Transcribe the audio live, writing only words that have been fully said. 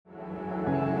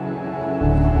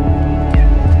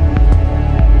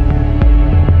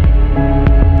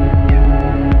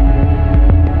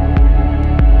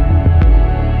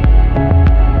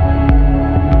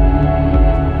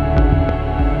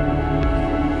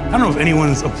I don't know if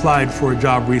anyone's applied for a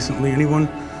job recently.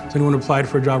 Has anyone applied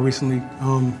for a job recently?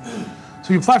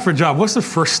 So you apply for a job. What's the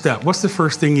first step? What's the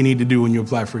first thing you need to do when you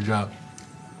apply for a job?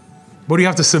 What do you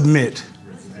have to submit?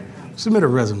 Submit a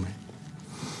resume.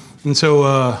 And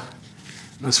so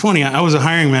it's funny. I was a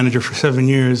hiring manager for 7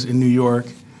 years in New York,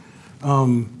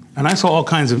 and I saw all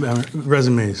kinds of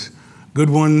resumes: good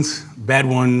ones, bad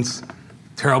ones,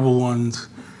 terrible ones.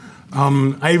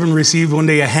 I even received one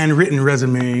day a handwritten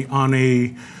resume on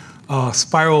a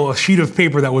sheet of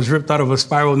paper that was ripped out of a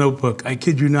spiral notebook. I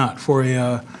kid you not, for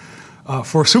a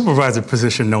supervisor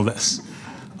position, no less.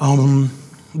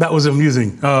 That was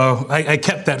amusing. I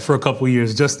kept that for a couple of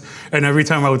years, and every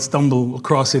time I would stumble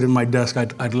across it in my desk,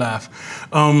 I'd laugh,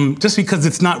 just because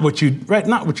it's not what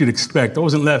you'd expect. I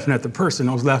wasn't laughing at the person;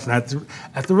 I was laughing at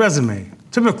the resume.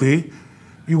 Typically,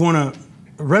 a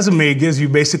resume gives you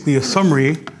basically a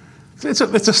summary. It's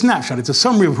a snapshot. It's a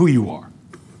summary of who you are,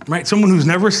 right? Someone who's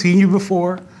never seen you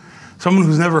before, someone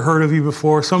who's never heard of you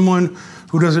before, someone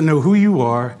who doesn't know who you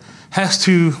are, has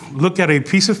to look at a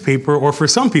piece of paper, or for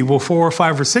some people, 4 or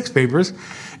 5 or 6 papers,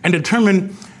 and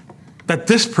determine that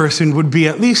this person would be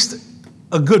at least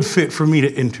a good fit for me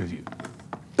to interview.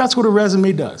 That's what a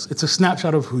resume does. It's a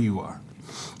snapshot of who you are.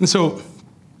 And so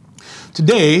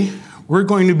today, we're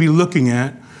going to be looking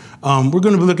at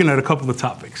a couple of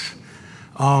topics.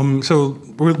 So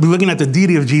we're looking at the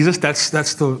deity of Jesus. That's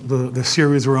the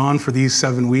series we're on for these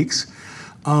 7 weeks.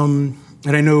 And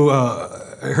I know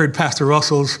I heard Pastor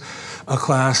Russell's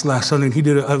class last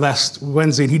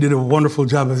Wednesday, and he did a wonderful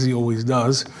job, as he always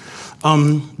does.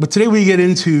 But today we get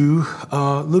into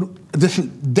little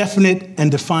definite and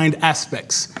defined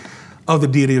aspects of the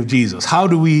deity of Jesus. How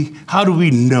do we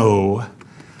know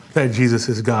that Jesus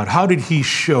is God? How did he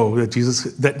show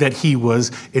that that he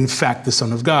was in fact the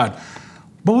Son of God?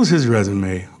 What was his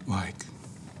resume like?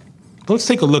 Let's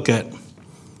take a look at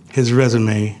his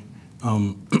resume.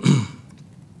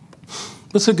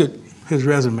 Let's look at his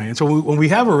resume. And so when we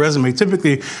have a resume,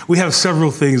 typically we have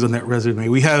several things on that resume.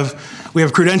 We have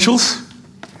credentials,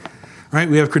 right?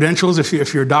 We have credentials.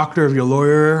 If you're a doctor, if you're a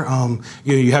lawyer,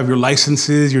 you have your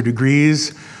licenses, your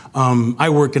degrees. I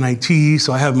work in IT,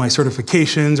 so I have my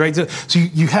certifications, right? So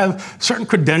you have certain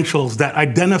credentials that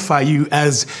identify you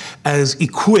as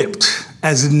equipped,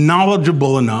 as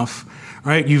knowledgeable enough,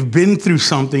 right? You've been through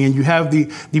something and you have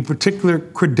the particular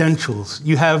credentials.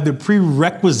 You have the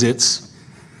prerequisites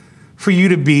for you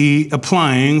to be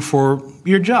applying for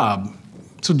your job.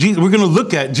 So we're going to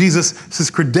look at Jesus'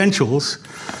 credentials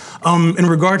in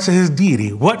regards to his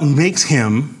deity. What makes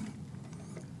him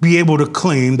be able to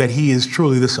claim that he is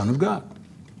truly the Son of God?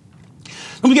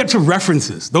 Then we get to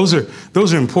references. Those are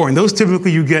important. Those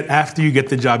typically you get after you get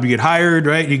the job. You get hired,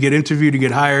 right? You get interviewed, you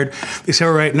get hired. They say,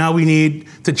 all right, now we need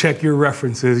to check your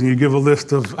references. And you give a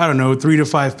list of, 3 to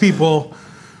 5 people,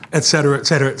 et cetera, et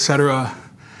cetera, et cetera.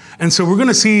 And so we're going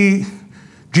to see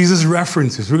Jesus'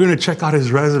 references. We're going to check out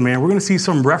his resume. And we're going to see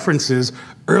some references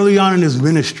early on in his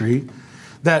ministry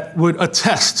that would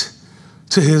attest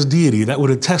to his deity, that would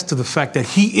attest to the fact that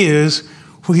he is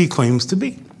who he claims to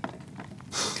be.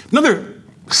 Another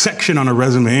section on a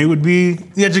resume would be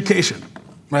the education,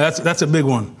 right? That's a big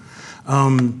one.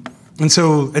 And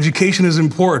so education is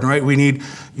important, right?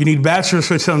 You need bachelor's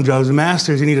for some jobs,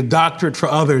 master's, you need a doctorate for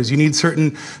others, you need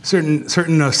certain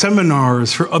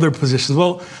seminars for other positions.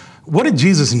 Well, what did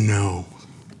Jesus know?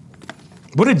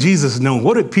 What did Jesus know?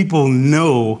 What did people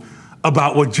know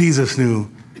about what Jesus knew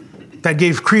that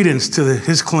gave credence to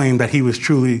his claim that he was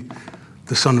truly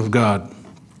the Son of God?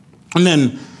 And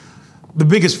then the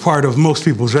biggest part of most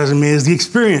people's resume is the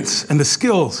experience and the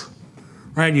skills,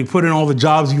 right? You put in all the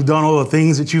jobs you've done, all the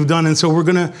things that you've done. And so we're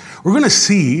gonna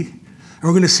see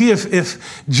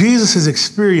if Jesus'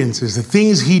 experiences, the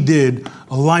things he did,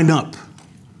 line up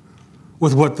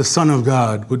with what the Son of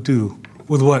God would do,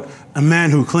 with what a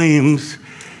man who claims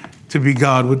to be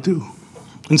God would do.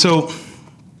 And so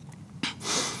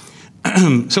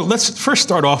let's first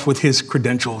start off with his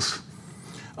credentials.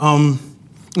 And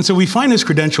so we find his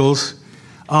credentials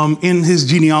in his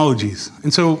genealogies.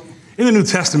 And so in the New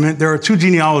Testament, there are 2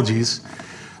 genealogies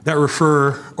that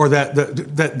refer or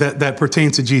that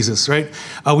pertain to Jesus, right?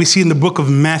 We see in the book of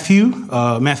Matthew,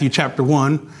 Matthew chapter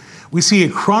 1, we see a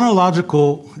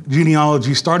chronological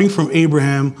genealogy starting from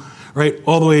Abraham, right,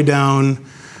 all the way down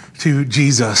to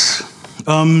Jesus.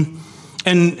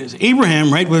 And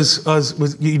Abraham, right, was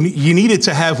you needed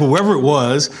to have whoever it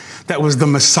was that was the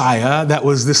Messiah, that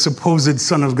was the supposed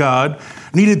Son of God,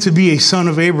 needed to be a son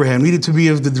of Abraham, needed to be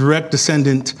of the direct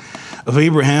descendant of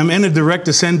Abraham and a direct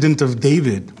descendant of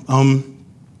David. And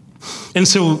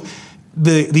so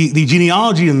the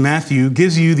genealogy in Matthew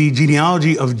gives you the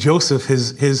genealogy of Joseph,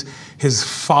 his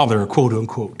father, quote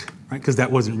unquote, right? Because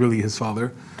that wasn't really his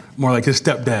father, more like his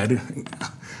stepdad,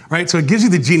 right? So it gives you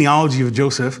the genealogy of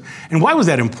Joseph. And why was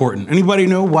that important? Anybody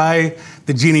know why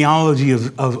the genealogy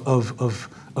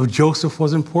of Joseph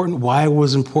was important? Why it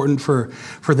was important for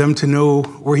them to know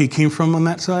where he came from on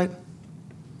that side?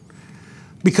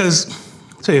 Because,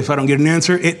 I'll tell you, if I don't get an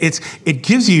answer, it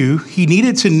gives you, we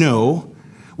needed to know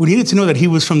that he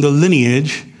was from the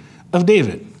lineage of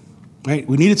David, right?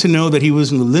 We needed to know that he was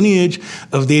from the lineage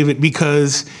of David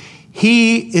because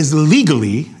he is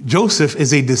Joseph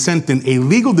is a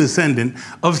legal descendant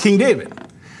of King David.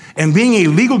 And being a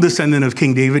legal descendant of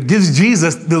King David gives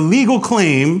Jesus the legal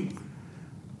claim,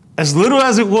 as little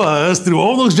as it was through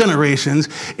all those generations,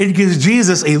 it gives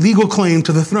Jesus a legal claim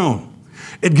to the throne.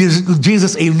 It gives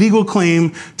Jesus a legal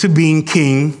claim to being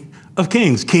King of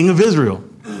Kings, King of Israel.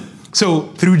 So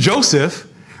through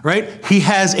Joseph, right, he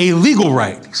has a legal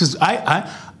right. He says,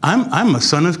 I'm a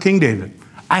son of King David.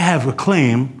 I have a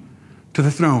claim to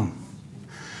the throne.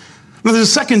 Now there's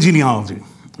a second genealogy.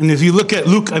 And if you look at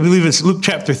Luke, I believe it's Luke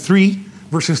chapter 3,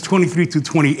 verses 23 to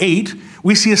 28,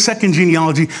 we see a second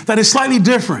genealogy that is slightly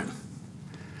different.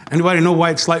 Anybody know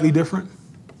why it's slightly different?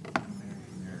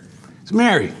 It's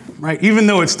Mary, right? Even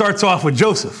though it starts off with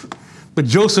Joseph. But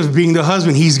Joseph being the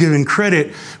husband, he's given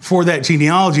credit for that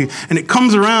genealogy. And it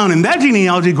comes around, and that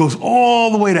genealogy goes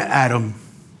all the way to Adam.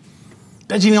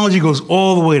 That genealogy goes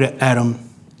all the way to Adam.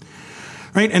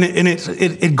 Right? And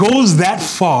it goes that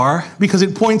far because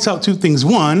it points out two things.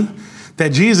 One,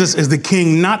 that Jesus is the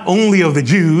king not only of the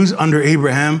Jews under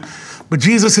Abraham, but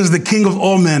Jesus is the king of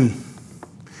all men.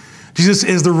 Jesus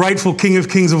is the rightful king of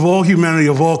kings of all humanity,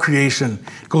 of all creation.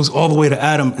 It goes all the way to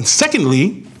Adam. And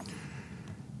secondly,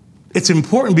 it's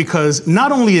important because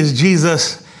not only does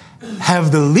Jesus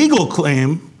have the legal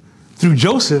claim through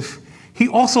Joseph, he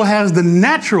also has the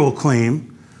natural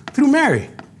claim through Mary.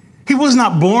 He was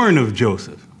not born of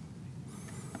Joseph.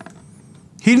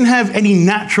 He didn't have any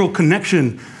natural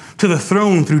connection to the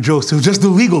throne through Joseph, just the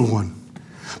legal one.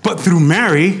 But through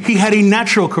Mary, he had a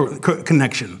natural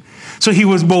connection. So he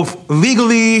was both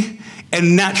legally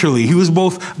and naturally. He was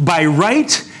both by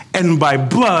right and by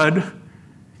blood.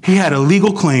 He had a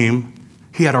legal claim.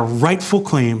 He had a rightful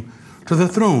claim to the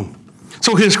throne.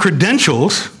 So his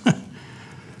credentials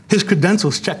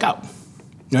check out,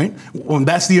 right? Well,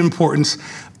 that's the importance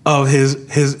of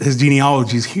his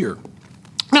genealogies here.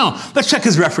 Now, let's check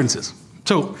his references.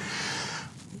 So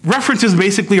references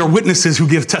basically are witnesses who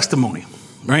give testimony,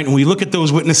 right? And we look at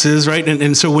those witnesses, right?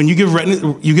 And so when you give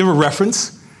a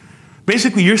reference,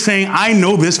 basically you're saying, I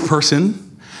know this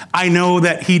person. I know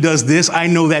that he does this. I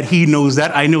know that he knows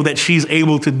that. I know that she's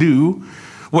able to do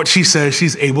what she says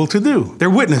she's able to do.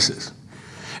 They're witnesses.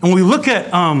 And when we look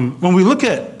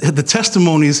at the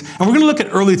testimonies, and we're going to look at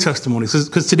early testimonies,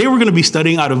 because today we're going to be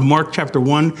studying out of Mark chapter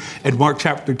 1 and Mark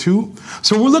chapter 2.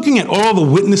 So we're looking at all the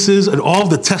witnesses and all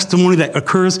the testimony that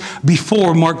occurs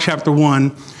before Mark chapter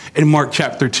 1 and Mark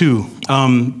chapter 2,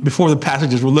 before the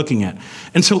passages we're looking at.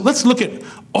 And so let's look at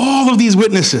all of these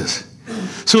witnesses.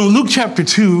 So in Luke chapter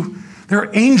 2, there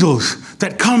are angels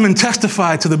that come and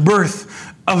testify to the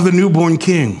birth of the newborn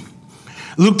king.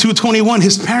 Luke 2:21,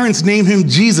 his parents name him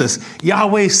Jesus,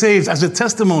 Yahweh saves, as a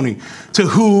testimony to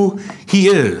who he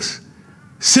is.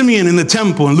 Simeon in the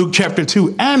temple in Luke chapter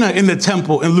 2, Anna in the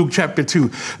temple in Luke chapter 2.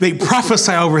 They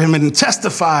prophesy over him and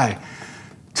testify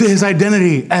to his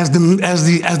identity as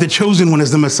the chosen one,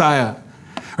 as the Messiah.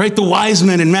 Right? The wise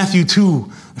men in Matthew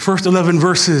 2, the first 11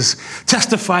 verses,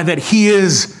 testify that he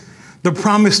is the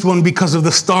promised one because of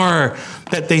the star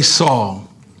that they saw.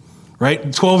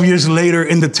 Right? 12 years later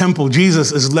in the temple,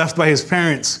 Jesus is left by his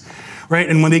parents, right?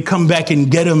 And when they come back and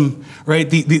get him, right,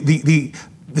 the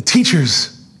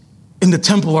teachers in the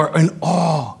temple are in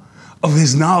awe of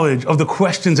his knowledge, of the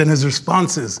questions and his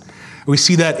responses. We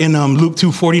see that in Luke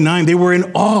 2:49. They were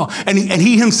in awe. And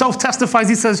he himself testifies.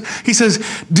 He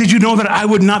says, did you know that I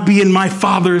would not be in my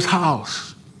Father's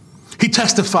house? He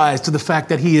testifies to the fact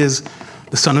that he is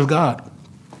the Son of God.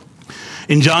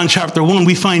 In John chapter 1,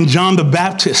 we find John the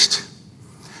Baptist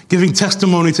giving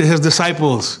testimony to his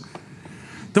disciples.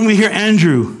 Then we hear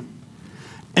Andrew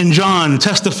and John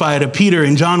testify to Peter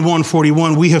in John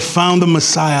 1:41, we have found the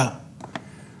Messiah.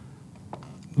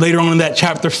 Later on in that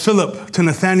chapter, Philip to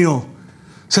Nathanael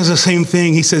says the same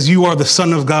thing. He says, you are the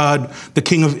Son of God, the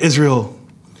King of Israel.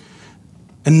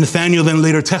 And Nathanael then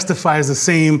later testifies the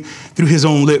same through his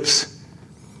own lips.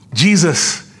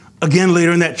 Jesus, again,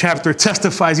 later in that chapter,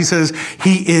 testifies. He says,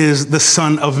 he is the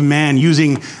Son of Man,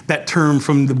 using that term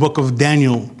from the book of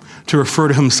Daniel to refer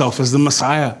to himself as the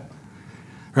Messiah,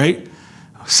 right?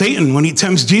 Satan, when he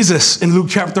tempts Jesus in Luke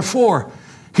chapter 4,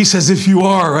 he says, if you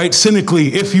are, right,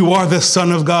 cynically, if you are the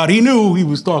Son of God. He knew who he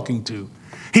was talking to.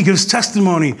 He gives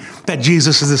testimony that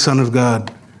Jesus is the Son of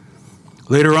God.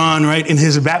 Later on, right, in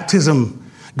his baptism,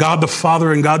 God the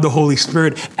Father and God the Holy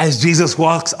Spirit, as Jesus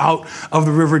walks out of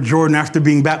the River Jordan after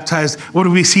being baptized, what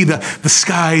do we see? The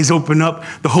skies open up,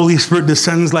 the Holy Spirit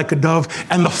descends like a dove,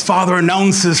 and the Father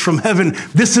announces from heaven,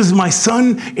 this is my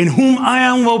Son in whom I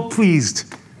am well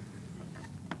pleased.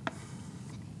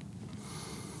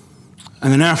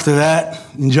 And then after that,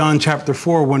 in John chapter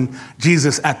 4, when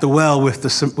Jesus at the well with the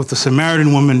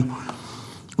Samaritan woman,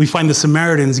 we find the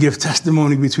Samaritans give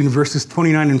testimony between verses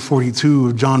 29 and 42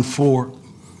 of John 4.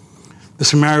 The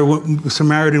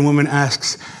Samaritan woman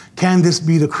asks, can this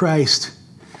be the Christ?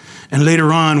 And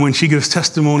later on, when she gives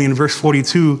testimony in verse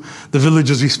 42, the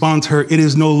villagers respond to her, it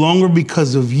is no longer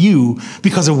because of you,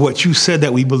 because of what you said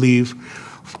that we believe,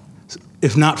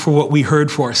 if not for what we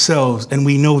heard for ourselves, and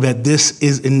we know that this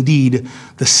is indeed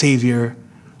the Savior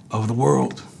of the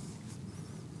world.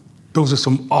 Those are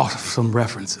some awesome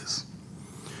references.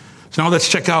 So now let's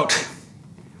check out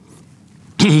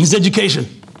his education.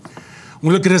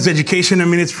 When we look at his education, I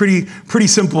mean, it's pretty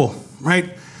simple, right?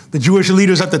 The Jewish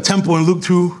leaders at the temple in Luke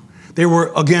 2, they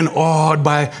were, again, awed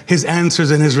by his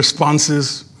answers and his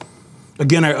responses.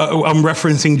 Again, I'm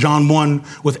referencing John 1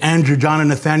 with Andrew, John, and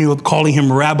Nathaniel calling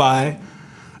him rabbi.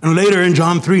 And later in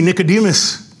John 3,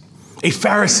 Nicodemus, a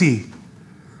Pharisee,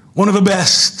 one of the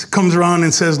best, comes around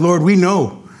and says, Lord, we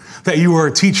know that you are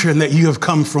a teacher and that you have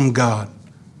come from God.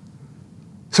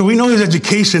 So we know his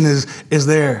education is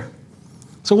there.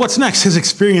 So what's next? His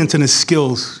experience and his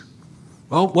skills.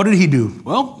 Well, what did he do?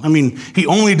 Well, I mean, he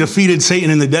only defeated Satan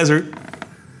in the desert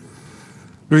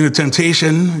during the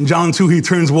temptation. In John 2, he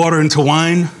turns water into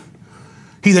wine.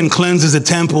 He then cleanses the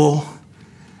temple.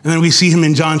 And then we see him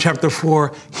in John chapter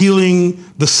 4, healing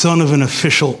the son of an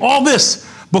official. All this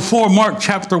before Mark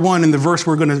chapter 1 in the verse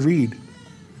we're going to read.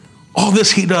 All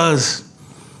this he does.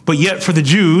 But yet for the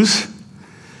Jews,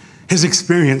 his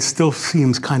experience still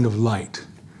seems kind of light.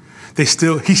 He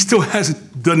still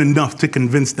hasn't done enough to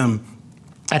convince them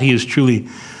that he is truly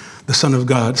the Son of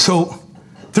God. So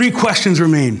 3 questions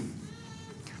remain.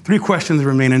 3 questions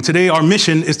remain. And today our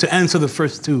mission is to answer the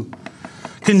first 2.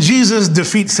 Can Jesus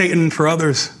defeat Satan for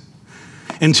others?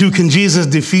 And 2, can Jesus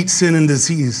defeat sin and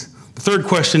disease? The third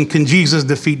question, can Jesus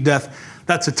defeat death?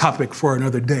 That's a topic for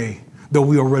another day, though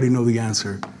we already know the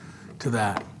answer to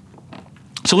that.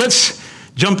 So let's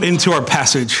jump into our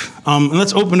passage. And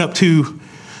let's open up to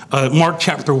Mark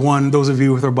chapter 1. Those of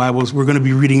you with our Bibles, we're going to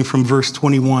be reading from verse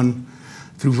 21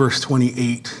 through verse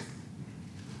 28.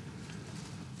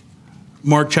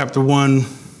 Mark chapter 1.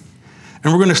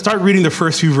 And we're going to start reading the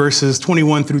first few verses,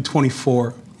 21 through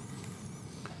 24.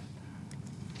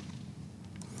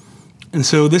 And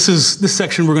so this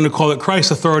section, we're going to call it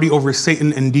Christ's authority over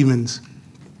Satan and demons.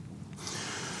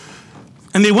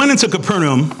 And they went into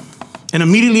Capernaum, and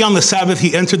immediately on the Sabbath,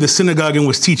 he entered the synagogue and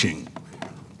was teaching.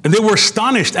 And they were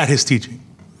astonished at his teaching,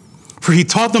 for he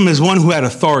taught them as one who had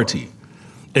authority,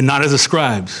 and not as the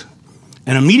scribes.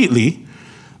 And immediately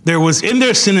there was in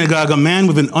their synagogue a man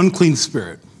with an unclean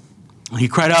spirit. He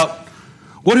cried out,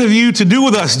 what have you to do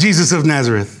with us, Jesus of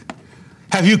Nazareth?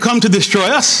 Have you come to destroy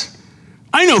us?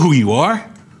 I know who you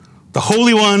are, the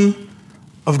Holy One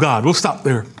of God. We'll stop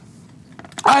there.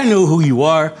 I know who you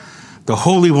are, the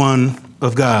Holy One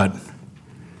of God.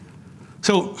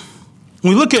 So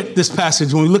when we look at this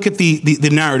passage, when we look at the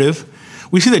narrative,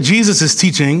 we see that Jesus is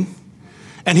teaching,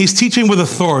 and he's teaching with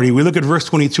authority. We look at verse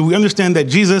 22. We understand that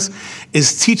Jesus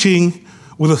is teaching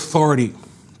with authority.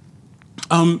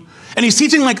 And he's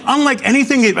teaching unlike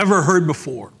anything they've ever heard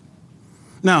before.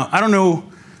 Now, I don't know.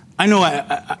 I know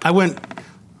I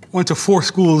went to 4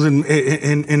 schools in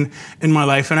my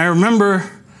life, and I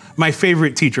remember my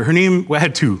favorite teacher. Her name, I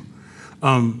had 2.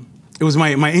 It was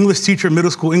my English teacher, middle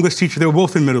school English teacher. They were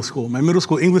both in middle school. My middle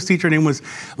school English teacher name was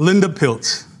Linda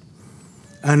Piltz,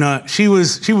 and she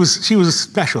was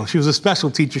special. She was a special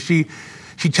teacher. She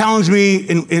challenged me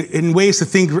in ways to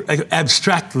think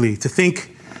abstractly, to think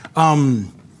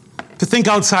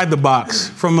outside the box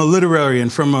from a literary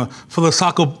and from a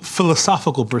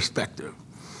philosophical perspective.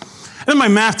 And then my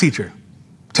math teacher,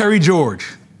 Terry George.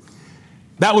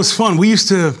 That was fun. We used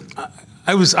to.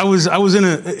 I was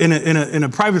in a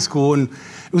private school, and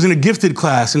it was in a gifted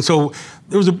class, and so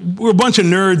we were a bunch of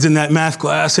nerds in that math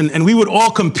class, and we would all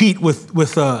compete with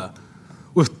Mr.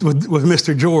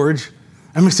 George.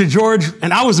 And Mr. George,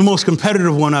 and I was the most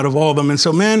competitive one out of all of them. And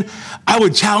so, man, I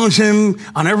would challenge him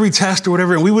on every test or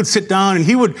whatever, and we would sit down, and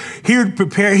he would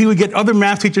prepare. He would get other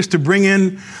math teachers to bring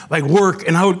in work,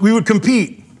 and we would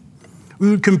compete. We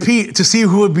would compete to see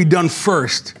who would be done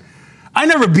first. I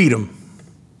never beat him.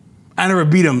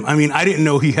 I mean, I didn't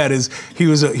know he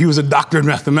was a doctor in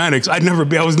mathematics. I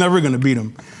was never going to beat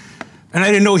him. And I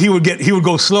didn't know he would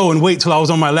go slow and wait till I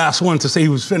was on my last one to say he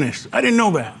was finished. I didn't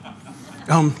know that.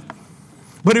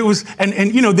 But it was, and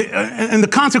the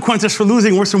consequences for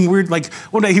losing were some weird, like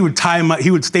one day he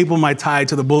would staple my tie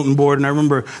to the bulletin board. And I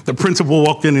remember the principal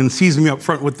walked in and sees me up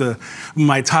front with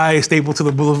my tie stapled to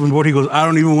the bulletin board. He goes, "I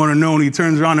don't even want to know." And he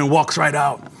turns around and walks right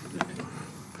out.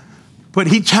 But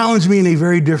he challenged me in a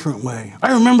very different way.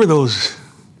 I remember those.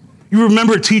 You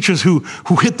remember teachers who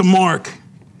hit the mark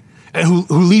and who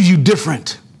leave you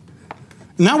different.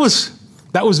 And that was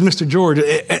Mr. George.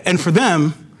 And for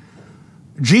them,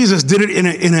 Jesus did it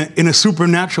in a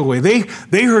supernatural way.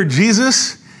 They heard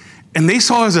Jesus and they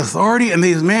saw his authority and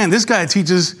this guy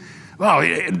teaches, wow,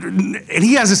 and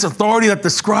he has this authority that the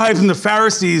scribes and the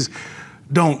Pharisees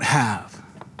don't have.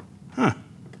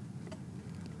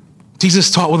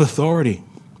 Jesus taught with authority,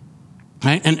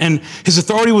 right? And his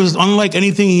authority was unlike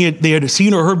anything they had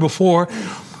seen or heard before.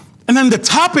 And then the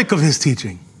topic of his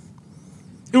teaching,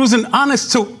 it was an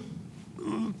honest, so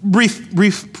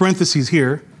brief parentheses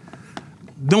here.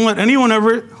 Don't let anyone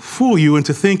ever fool you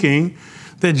into thinking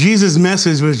that Jesus'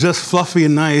 message was just fluffy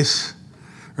and nice,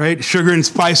 right? Sugar and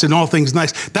spice and all things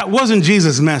nice. That wasn't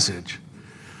Jesus' message.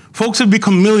 Folks have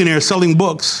become millionaires selling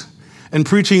books and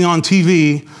preaching on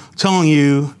TV, telling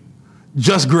you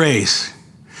just grace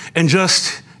and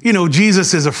just,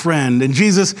 Jesus is a friend and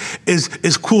Jesus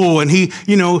is cool and he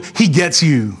gets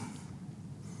you.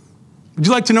 Would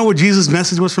you like to know what Jesus'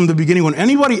 message was from the beginning? When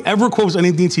anybody ever quotes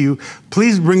anything to you,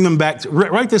 please bring them back.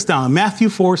 Write this down, Matthew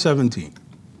 4:17.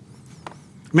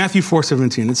 Matthew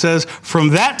 4:17. It says, from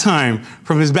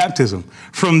his baptism,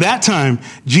 from that time,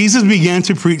 Jesus began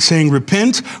to preach saying,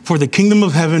 repent, for the kingdom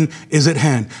of heaven is at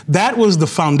hand. That was the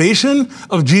foundation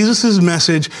of Jesus'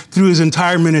 message through his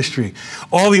entire ministry.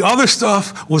 All the other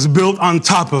stuff was built on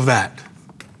top of that.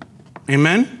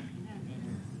 Amen?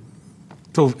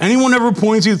 So if anyone ever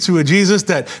points you to a Jesus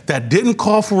that didn't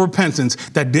call for repentance,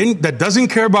 that doesn't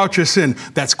care about your sin,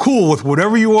 that's cool with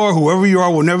whatever you are, whoever you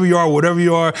are, whenever you are, whatever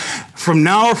you are, from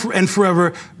now and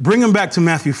forever, bring them back to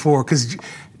Matthew 4, because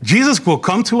Jesus will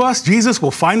come to us. Jesus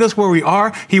will find us where we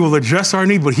are. He will address our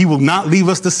need, but he will not leave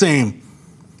us the same,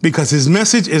 because his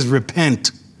message is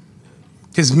repent.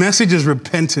 His message is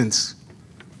repentance.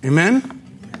 Amen?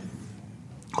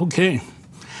 Okay.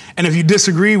 And if you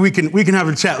disagree, we can have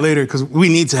a chat later, because we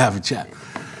need to have a chat.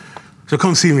 So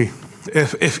come see me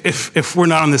if we're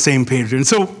not on the same page. And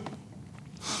so,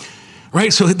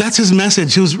 right, so that's his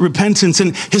message. It was repentance,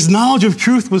 and his knowledge of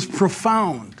truth was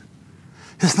profound.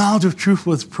 His knowledge of truth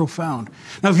was profound.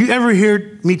 Now, if you ever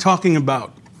hear me talking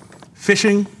about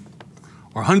fishing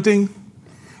or hunting,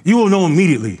 you will know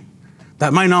immediately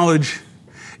that my knowledge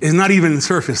is not even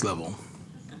surface level.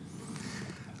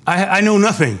 I know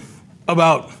nothing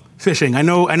about fishing. I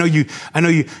know you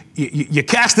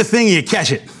cast the thing and you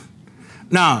catch it.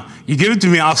 Now, you give it to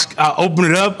me, I'll open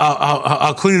it up,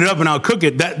 I'll clean it up and I'll cook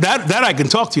it. That I can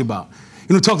talk to you about.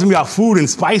 Talk to me about food and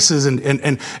spices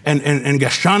and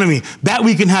gastronomy. That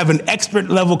we can have an expert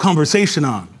level conversation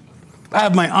on. I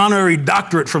have my honorary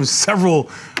doctorate from several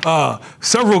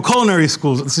culinary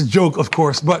schools. It's a joke, of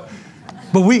course, but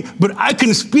I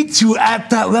can speak to you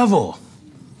at that level.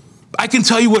 I can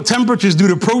tell you what temperatures do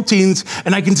to proteins,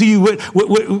 and I can tell you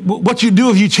what you do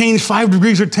if you change 5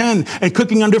 degrees or 10 and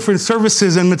cooking on different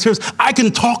surfaces and materials. I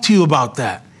can talk to you about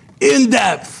that in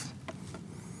depth.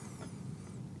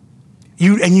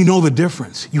 You know the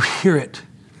difference. You hear it.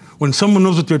 When someone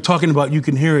knows what they're talking about, you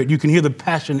can hear it. You can hear the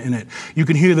passion in it. You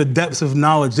can hear the depths of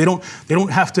knowledge. They don't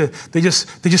have to, they just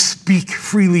speak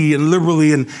freely and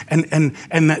liberally, and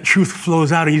that truth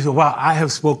flows out, and you say, wow, I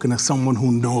have spoken to someone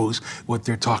who knows what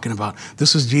they're talking about.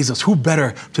 This is Jesus. Who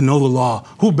better to know the law?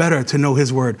 Who better to know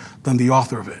his word than the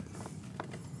author of it?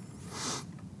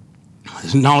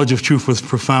 His knowledge of truth was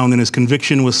profound, and his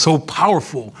conviction was so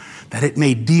powerful that it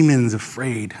made demons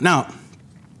afraid. Now,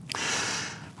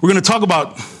 we're going to talk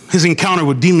about his encounter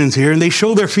with demons here, and they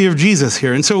show their fear of Jesus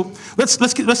here. And so let's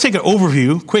take an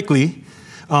overview quickly.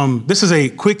 This is a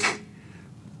quick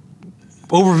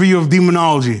overview of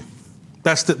demonology.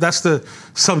 That's the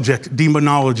subject,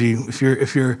 demonology. If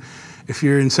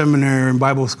you're in seminary or in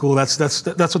Bible school, that's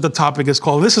what the topic is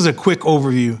called. This is a quick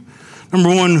overview. Number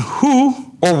one,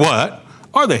 who or what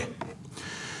are they?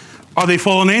 Are they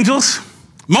fallen angels?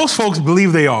 Most folks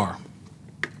believe they are.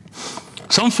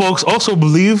 Some folks also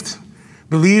believe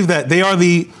that they are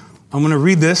I'm going to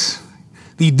read this,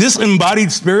 the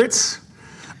disembodied spirits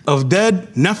of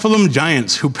dead Nephilim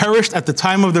giants who perished at the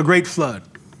time of the great flood.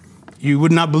 You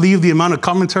would not believe the amount of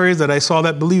commentaries that I saw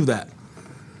that believe that.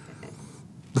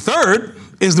 The third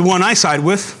is the one I side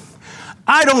with.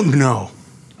 I don't know.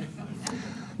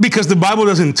 Because the Bible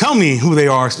doesn't tell me who they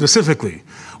are specifically.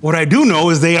 What I do know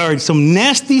is they are some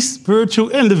nasty spiritual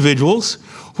individuals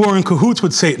who are in cahoots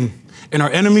with Satan and are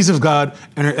enemies of God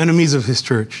and are enemies of his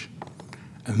church.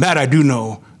 And that I do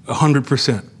know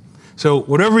 100%. So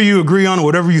whatever you agree on,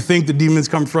 whatever you think the demons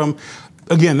come from,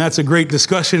 again, that's a great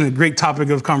discussion, a great topic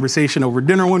of conversation over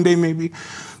dinner one day maybe,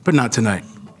 but not tonight.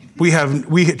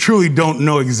 We truly don't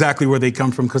know exactly where they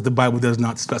come from because the Bible does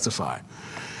not specify.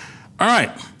 All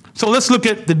right, so let's look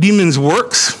at the demons'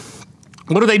 works.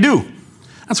 What do they do?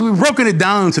 And so we've broken it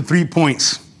down into 3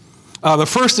 points. The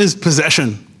first is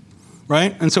possession,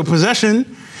 right? And so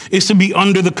possession is to be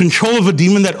under the control of a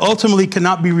demon that ultimately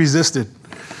cannot be resisted,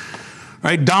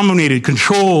 right? Dominated,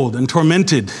 controlled, and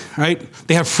tormented, right?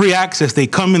 They have free access. They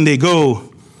come and they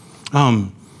go,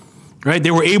 right?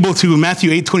 They were able to, in Matthew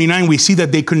 8:29, we see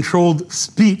that they controlled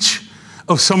speech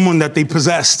of someone that they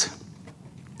possessed.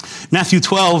 Matthew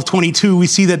 12:22, we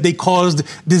see that they caused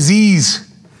disease,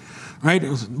 right?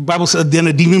 The Bible said, then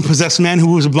a demon-possessed man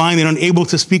who was blind and unable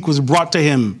to speak was brought to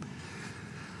him,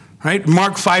 right?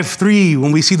 Mark 5:3,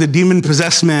 when we see the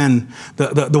demon-possessed man,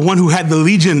 the one who had the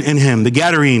legion in him, the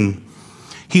Gadarene,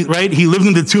 he lived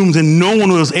in the tombs and no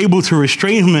one was able to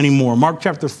restrain him anymore. Mark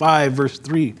chapter 5, verse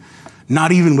 3,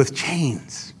 not even with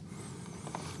chains.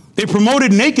 They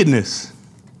promoted nakedness.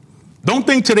 Don't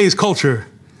think today's culture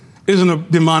isn't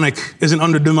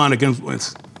under demonic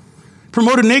influence.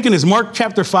 Promoted nakedness. Mark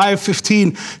chapter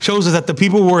 5:15 shows us that the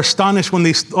people were astonished when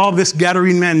they saw this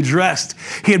Gadarene man dressed.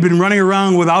 He had been running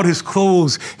around without his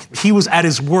clothes. He was at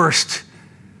his worst.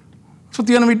 That's what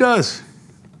the enemy does.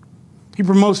 He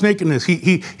promotes nakedness.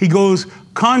 He goes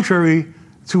contrary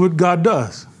to what God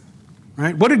does.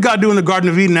 Right? What did God do in the Garden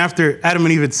of Eden after Adam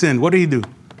and Eve had sinned? What did he do?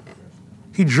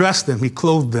 He dressed them. He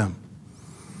clothed them.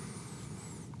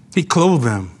 He clothed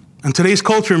them. And today's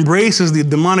culture embraces the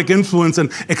demonic influence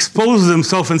and exposes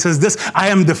himself and says this, I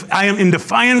am in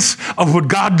defiance of what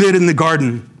God did in the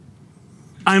garden.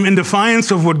 I am in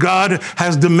defiance of what God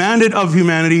has demanded of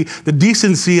humanity, the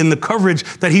decency and the coverage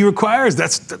that he requires.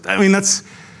 That's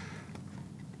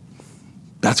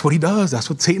what he does. That's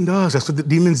what Satan does. That's what the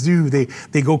demons do.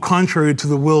 They go contrary to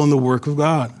the will and the work of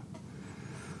God.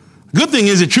 Good thing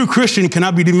is a true Christian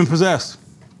cannot be demon-possessed.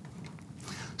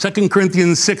 2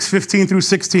 Corinthians 6:15 through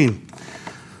 16.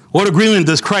 What agreement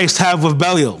does Christ have with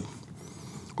Belial?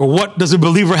 Or what does a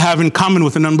believer have in common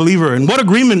with an unbeliever? And what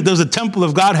agreement does the temple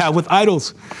of God have with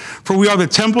idols? For we are the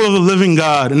temple of the living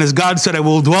God. And as God said, I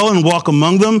will dwell and walk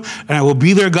among them, and I will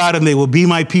be their God, and they will be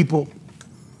my people.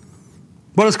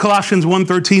 What does Colossians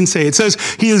 1:13 say? It says,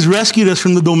 he has rescued us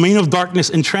from the domain of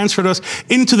darkness and transferred us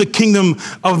into the kingdom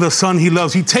of the Son he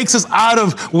loves. He takes us out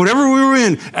of whatever we were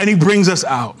in, and he brings us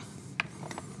out.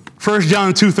 1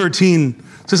 John 2:13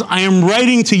 says, I am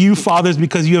writing to you, fathers,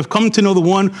 because you have come to know the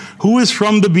one who is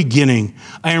from the beginning.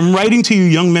 I am writing to you,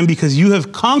 young men, because you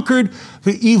have conquered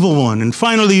the evil one. And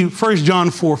finally, 1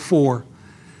 John 4:4,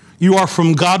 you are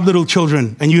from God, little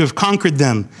children, and you have conquered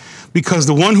them, because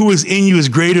the one who is in you is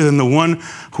greater than the one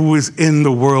who is in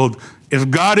the world. If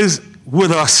God is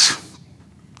with us,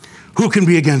 who can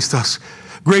be against us?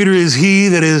 Greater is he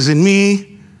that is in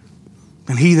me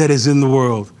than he that is in the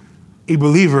world. A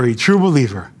believer, a true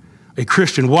believer, a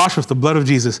Christian washed with the blood of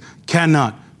Jesus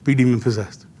cannot be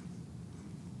demon-possessed.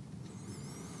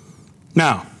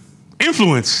 Now,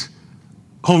 influence,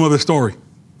 whole other story,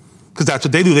 because that's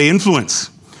what they do. They influence.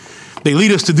 They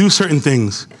lead us to do certain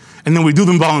things, and then we do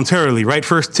them voluntarily, right?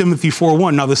 1 Timothy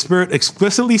 4:1. Now, the Spirit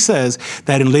explicitly says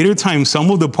that in later times, some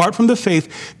will depart from the faith,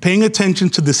 paying attention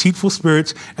to deceitful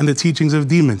spirits and the teachings of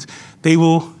demons. They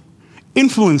will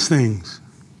influence things.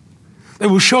 They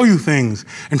will show you things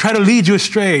and try to lead you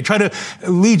astray, try to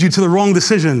lead you to the wrong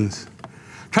decisions,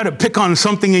 try to pick on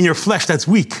something in your flesh that's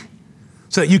weak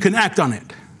so that you can act on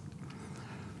it.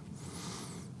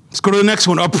 Let's go to the next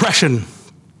one, oppression.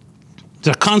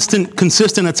 The constant,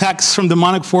 consistent attacks from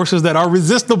demonic forces that are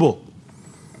resistible.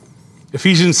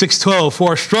 Ephesians 6:12, for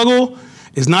our struggle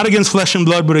is not against flesh and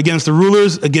blood, but against the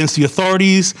rulers, against the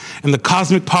authorities, and the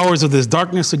cosmic powers of this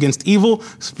darkness, against evil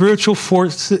spiritual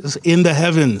forces in the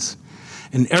heavens.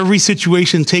 In every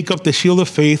situation, take up the shield of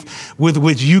faith with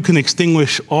which you can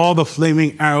extinguish all the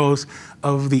flaming arrows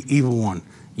of the evil one.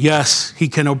 Yes, he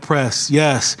can oppress.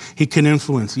 Yes, he can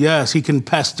influence. Yes, he can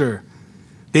pester.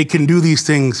 They can do these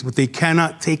things, but they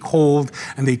cannot take hold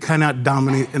and they cannot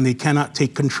dominate and they cannot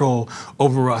take control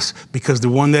over us because the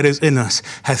one that is in us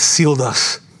has sealed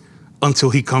us until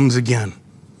he comes again.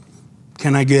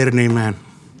 Can I get an amen?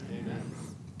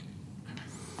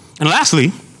 And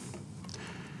lastly,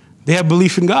 they have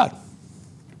belief in God.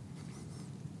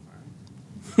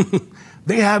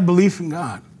 They have belief in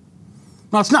God.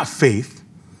 Now, it's not faith,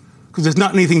 because it's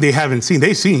not anything they haven't seen.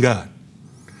 They've seen God.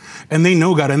 And they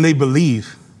know God, and they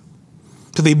believe.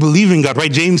 So they believe in God,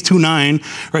 right? James 2:9,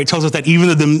 right, tells us that even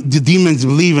the demons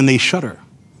believe and they shudder,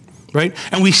 right?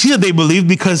 And we see that they believe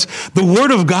because the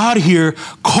word of God here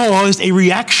caused a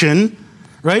reaction,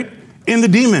 right, in the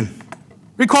demon.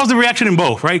 It caused a reaction in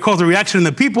both, right? It caused a reaction in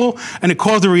the people, and it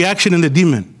caused a reaction in the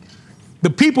demon. The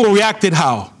people reacted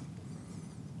how?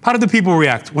 How did the people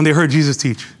react when they heard Jesus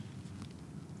teach?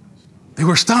 They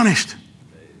were astonished.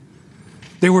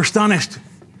 They were astonished.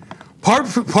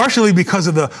 Partially because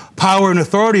of the power and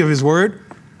authority of his word.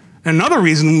 Another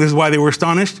reason is why they were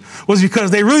astonished was because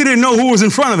they really didn't know who was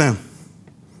in front of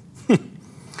them.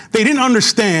 They didn't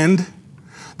understand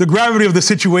the gravity of the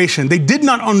situation. They did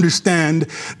not understand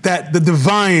that the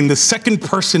divine, the second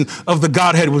person of the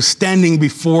Godhead, was standing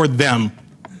before them.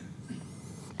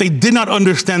 They did not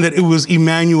understand that it was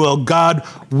Emmanuel, God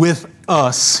with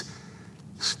us,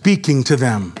 speaking to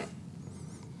them.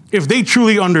 If they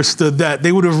truly understood that,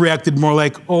 they would have reacted more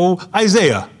like, oh,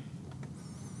 Isaiah.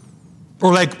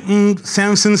 Or like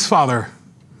Samson's father.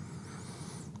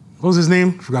 What was his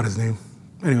name? I forgot his name.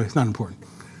 Anyway, it's not important.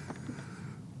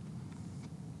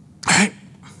 All right.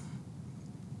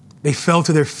 They fell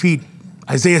to their feet.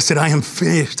 Isaiah said, I am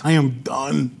finished. I am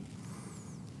done.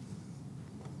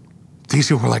 These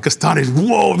people were like astonished.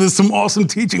 Whoa, this is some awesome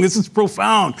teaching. This is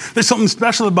profound. There's something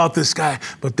special about this guy.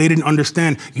 But they didn't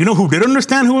understand. You know who did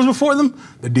understand who was before them?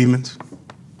 The demons.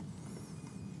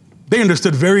 They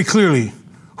understood very clearly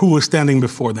who was standing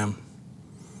before them.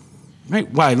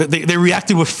 Right? Why? They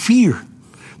reacted with fear.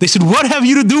 They said, what have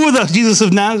you to do with us, Jesus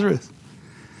of Nazareth?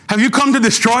 Have you come to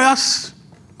destroy us?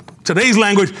 Today's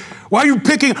language, why are you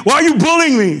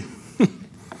bullying me?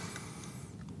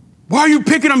 Why are you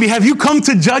picking on me? Have you come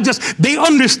to judge us? They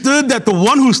understood that the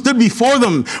one who stood before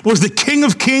them was the King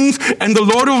of Kings and the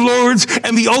Lord of Lords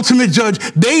and the ultimate judge.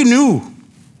 They knew.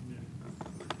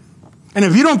 And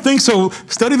if you don't think so,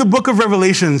 study the book of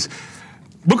Revelations.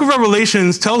 Book of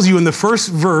Revelations tells you in the first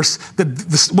verse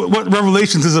that what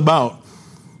Revelations is about.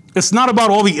 It's not about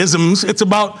all the isms. It's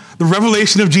about the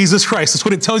revelation of Jesus Christ. That's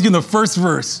what it tells you in the first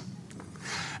verse.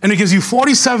 And it gives you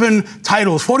 47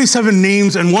 titles, 47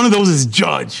 names, and one of those is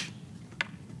judge.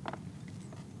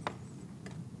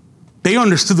 They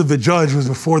understood that the judge was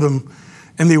before them,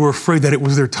 and they were afraid that it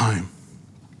was their time.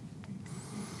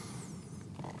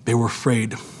 They were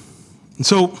afraid. And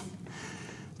so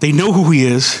they know who he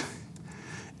is,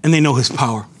 and they know his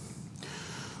power.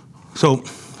 So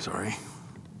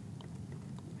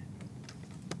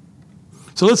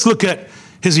let's look at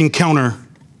his encounter.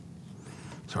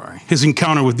 His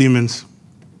encounter with demons.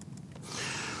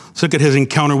 Let's look at his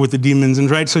encounter with the demons.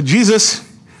 And right, so Jesus,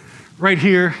 right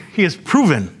here, he has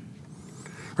proven.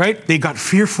 Right? They got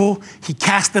fearful. He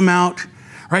cast them out.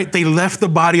 Right? They left the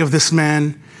body of this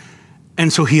man.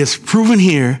 And so he has proven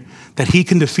here that he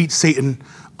can defeat Satan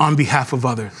on behalf of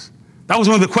others. That was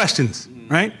one of the questions,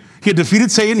 right? He had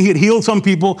defeated Satan. He had healed some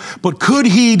people. But could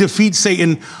he defeat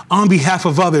Satan on behalf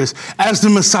of others as the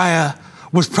Messiah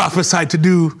was prophesied to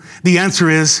do? The answer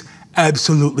is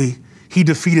absolutely. He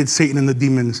defeated Satan and the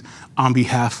demons on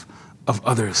behalf of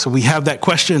others. So we have that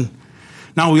question.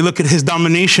 Now we look at his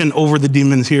domination over the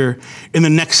demons here in the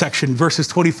next section, verses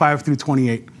 25 through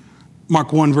 28.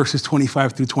 Mark 1, verses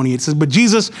 25 through 28. It says, but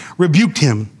Jesus rebuked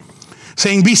him,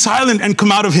 saying, be silent and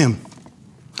come out of him.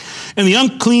 And the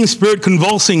unclean spirit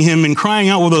convulsing him and crying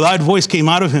out with a loud voice came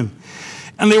out of him.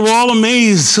 And they were all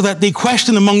amazed, so that they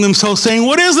questioned among themselves, saying,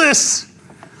 what is this?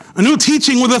 A new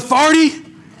teaching with authority?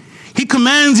 He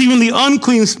commands even the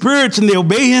unclean spirits, and they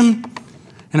obey him.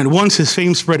 And at once his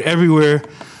fame spread everywhere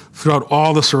throughout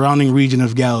all the surrounding region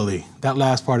of Galilee. That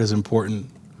last part is important.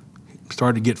 He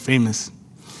started to get famous.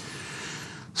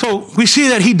 So we see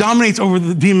that he dominates over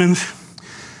the demons.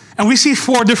 And we see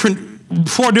four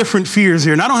different fears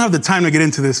here. And I don't have the time to get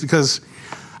into this because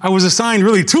I was assigned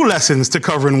really 2 lessons to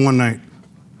cover in one night.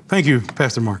 Thank you,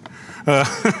 Pastor Mark.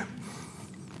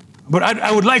 But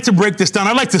I would like to break this down.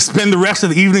 I'd like to spend the rest of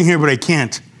the evening here, but I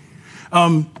can't.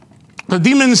 The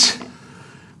demons,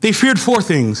 they feared 4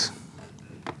 things.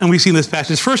 And we see in this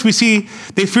passage. First, we see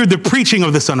they feared the preaching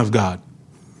of the Son of God.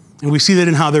 And we see that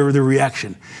in how their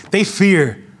reaction. They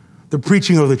fear the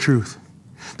preaching of the truth.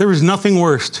 There is nothing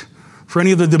worse for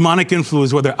any of the demonic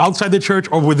influence, whether outside the church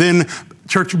or within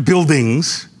church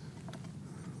buildings,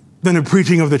 than the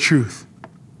preaching of the truth.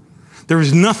 There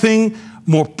is nothing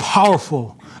more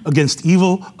powerful against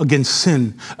evil, against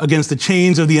sin, against the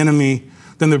chains of the enemy,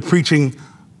 than the preaching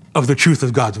of the truth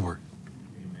of God's word.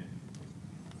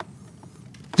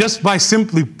 Just by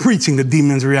simply preaching, the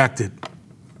demons reacted.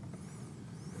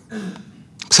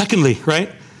 Secondly,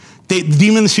 right? The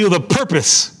demons feel the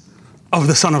purpose of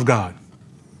the Son of God.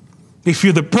 They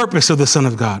fear the purpose of the Son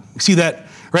of God. You see that,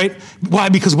 right? Why?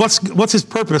 Because what's his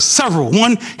purpose? Several.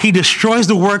 One, he destroys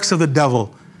the works of the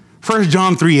devil. 1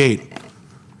 John 3:8.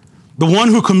 The one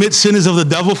who commits sin is of the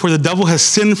devil, for the devil has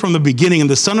sinned from the beginning, and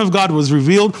the Son of God was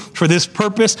revealed for this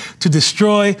purpose, to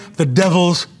destroy the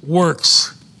devil's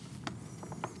works.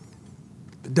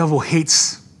 The devil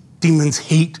hates, demons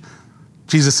hate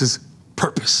Jesus'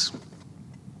 purpose.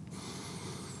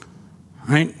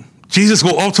 Right? Jesus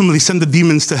will ultimately send the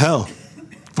demons to hell.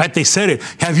 Right? They said it.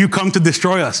 Have you come to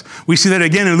destroy us? We see that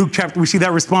again in Luke chapter, we see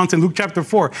that response in Luke chapter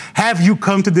 4. Have you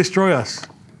come to destroy us?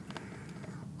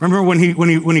 Remember when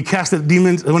he cast the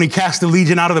demons, when he cast the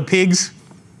legion out of the pigs?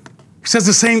 He says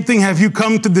the same thing. Have you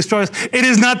come to destroy us? It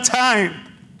is not time.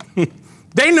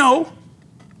 They know.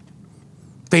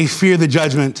 They fear the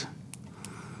judgment.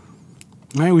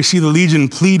 Right? We see the legion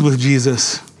plead with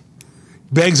Jesus,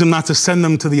 begs him not to send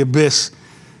them to the abyss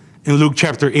in Luke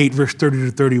chapter 8, verse 30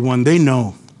 to 31. They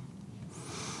know.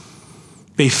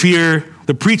 They fear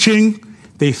the preaching.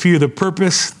 They fear the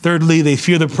purpose. Thirdly, they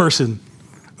fear the person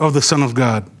of the Son of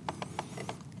God.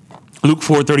 Luke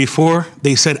 4:34,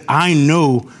 they said, I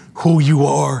know who you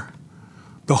are,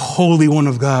 the Holy One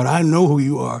of God. I know who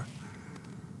you are.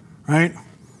 Right?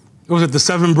 It was at the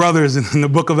 7 brothers in the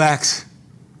book of Acts.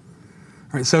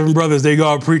 Right, 7 brothers, they go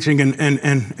out preaching, and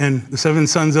the 7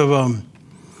 sons of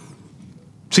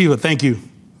Sceva, thank you.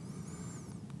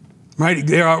 Right?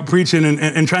 They're out preaching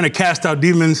and trying to cast out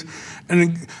demons,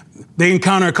 and they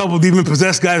encounter a couple of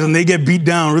demon-possessed guys, and they get beat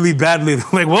down really badly. They're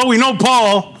like, well, we know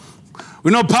Paul.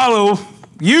 We know Paulo.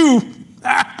 You,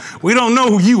 we don't know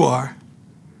who you are.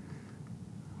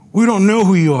 We don't know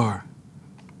who you are.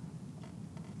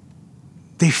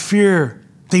 They fear.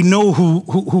 They know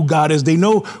who God is. They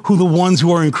know who the ones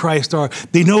who are in Christ are.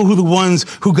 They know who the ones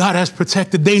who God has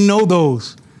protected. They know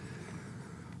those.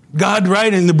 God,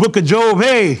 right, in the book of Job,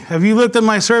 hey, have you looked at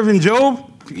my servant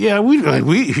Job? Yeah, we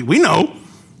know.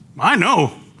 I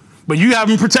know. But you have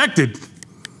him protected.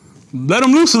 Let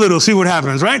him loose a little, see what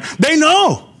happens, right? They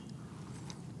know.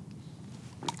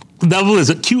 The devil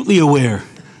is acutely aware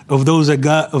of those that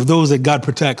God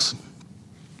protects.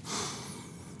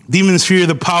 Demons fear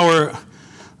the power.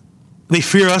 They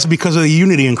fear us because of the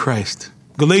unity in Christ.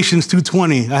 Galatians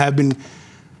 2:20, I have been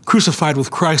crucified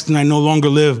with Christ, and I no longer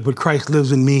live, but Christ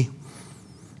lives in me.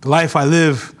 The life I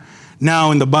live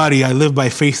now in the body, I live by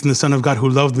faith in the Son of God who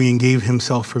loved me and gave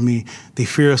himself for me. They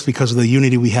fear us because of the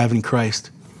unity we have in Christ.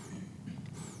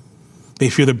 They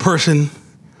fear the person.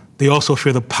 They also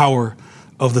fear the power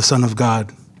of the Son of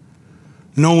God.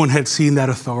 No one had seen that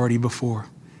authority before.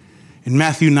 In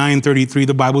Matthew 9:33,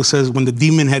 the Bible says, when the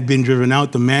demon had been driven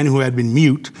out, the man who had been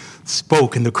mute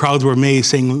spoke, and the crowds were amazed,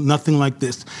 saying, nothing like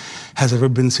this has ever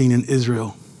been seen in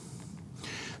Israel.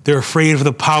 They're afraid of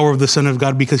the power of the Son of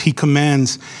God because he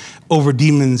commands over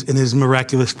demons in his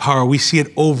miraculous power. We see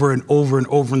it over and over and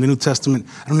over in the New Testament.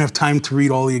 I don't have time to read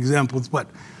all the examples, but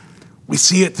we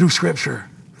see it through Scripture,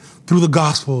 through the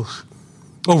Gospels,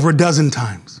 over a dozen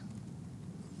times.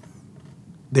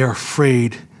 They're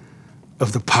afraid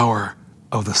of the power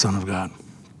of the Son of God.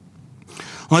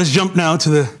 Well, let's jump now to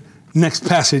the next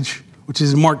passage, which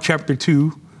is Mark chapter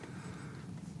 2.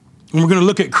 And we're going to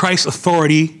look at Christ's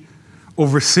authority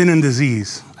over sin and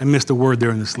disease. I missed a word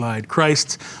there in the slide.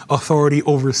 Christ's authority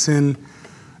over sin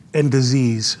and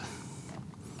disease.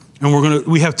 And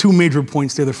we have 2 major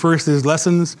points there. The first is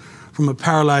lessons from a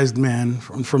paralyzed man,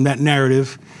 from that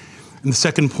narrative. And the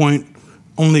second point,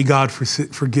 only God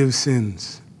forgives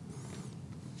sins.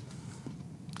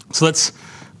 So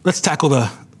let's tackle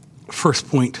the first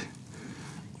point,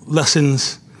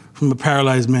 lessons from a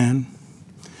paralyzed man.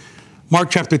 Mark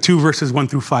chapter 2, verses 1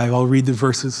 through 5. I'll read the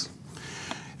verses.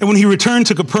 And when he returned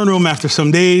to Capernaum after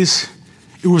some days,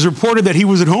 it was reported that he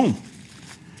was at home.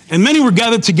 And many were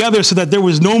gathered together so that there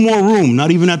was no more room, not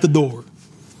even at the door.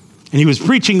 And he was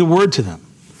preaching the word to them.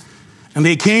 And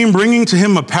they came bringing to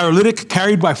him a paralytic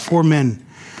carried by 4 men.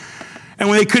 And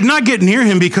when they could not get near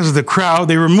him because of the crowd,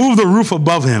 they removed the roof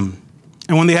above him.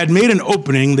 And when they had made an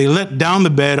opening, they let down the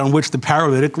bed on which the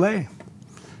paralytic lay.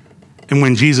 And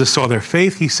when Jesus saw their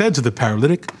faith, he said to the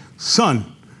paralytic,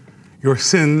 son, your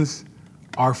sins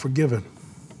are forgiven.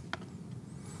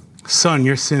 Son,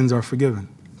 your sins are forgiven.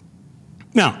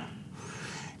 Now,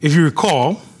 if you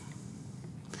recall,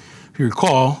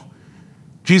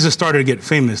 Jesus started to get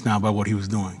famous now by what he was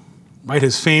doing. Right?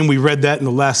 His fame, we read that in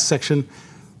the last section,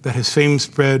 that his fame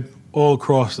spread all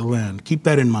across the land. Keep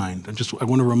that in mind. I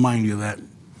want to remind you of that.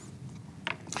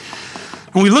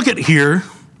 When we look at here,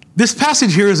 This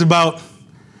passage here is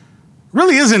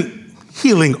really isn't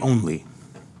healing only.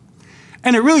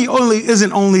 And it really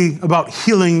isn't only about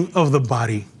healing of the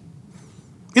body.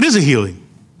 It is a healing.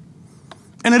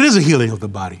 And it is a healing of the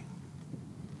body.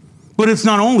 But it's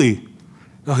not only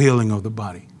a healing of the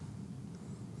body.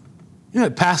 You know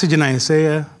that passage in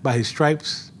Isaiah, by his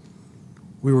stripes,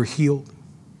 we were healed.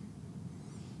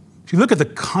 If you look at the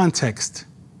context,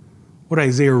 what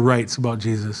Isaiah writes about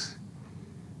Jesus,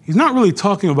 he's not really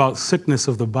talking about sickness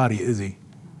of the body, is he?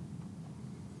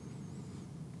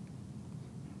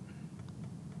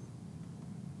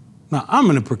 Now, I'm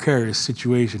in a precarious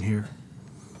situation here.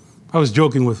 I was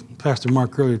joking with Pastor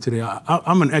Mark earlier today.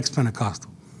 I'm an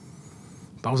ex-Pentecostal.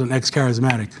 I was an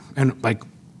ex-charismatic. And like,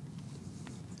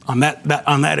 on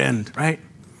that end, right?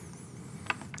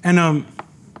 And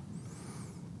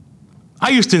I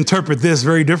used to interpret this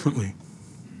very differently.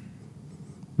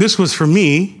 This was for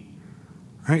me,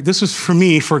 right? This was for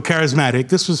me, for charismatic.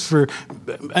 This was for,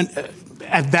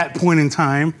 at that point in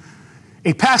time,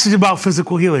 a passage about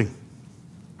physical healing.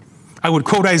 I would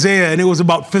quote Isaiah, and it was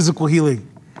about physical healing.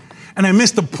 And I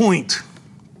missed the point.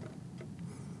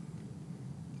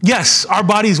 Yes, our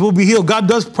bodies will be healed. God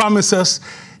does promise us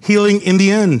healing in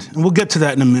the end, and we'll get to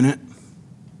that in a minute.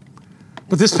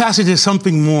 But this passage is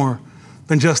something more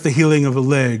than just the healing of a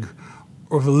leg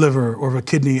or of a liver or of a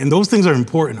kidney, and those things are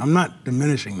important. I'm not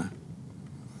diminishing that.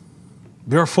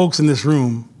 There are folks in this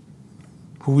room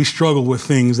who we struggle with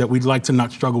things that we'd like to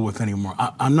not struggle with anymore.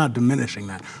 I'm not diminishing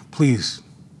that, please.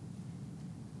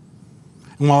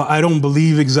 And while I don't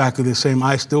believe exactly the same,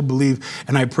 I still believe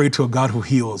and I pray to a God who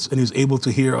heals and is able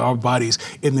to heal our bodies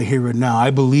in the here and now. I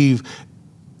believe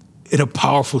in a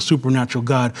powerful supernatural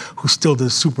God who still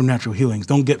does supernatural healings.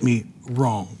 Don't get me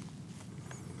wrong.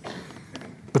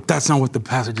 But that's not what the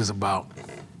passage is about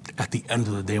at the end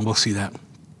of the day, and we'll see that.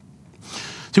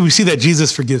 So we see that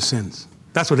Jesus forgives sins.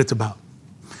 That's what it's about.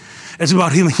 It's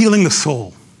about healing the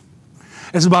soul.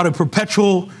 It's about a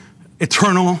perpetual,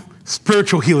 eternal,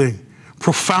 spiritual healing.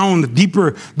 Profound,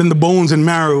 deeper than the bones and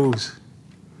marrows,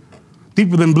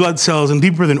 deeper than blood cells and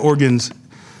deeper than organs.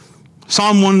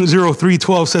 Psalm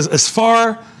 103:12 says, as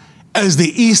far as the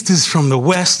east is from the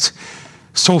west,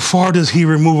 so far does he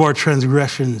remove our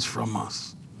transgressions from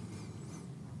us.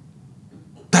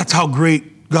 That's how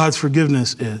great God's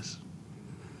forgiveness is.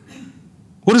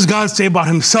 What does God say about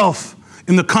himself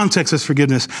in the context of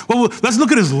forgiveness? Well, let's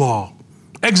look at his law.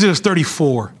 Exodus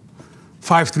 34,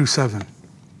 5-7.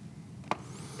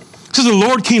 It says the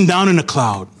Lord came down in a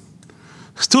cloud,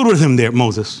 stood with him there,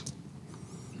 Moses,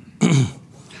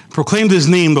 proclaimed his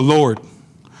name, the Lord.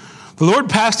 The Lord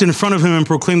passed in front of him and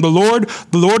proclaimed, the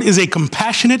Lord is a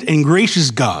compassionate and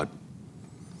gracious God,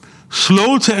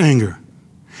 slow to anger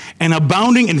and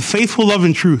abounding in faithful love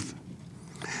and truth,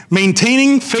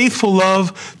 maintaining faithful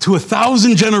love to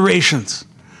 1,000 generations,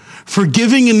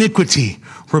 forgiving iniquity,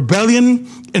 rebellion,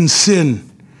 and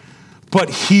sin. But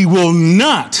he will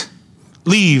not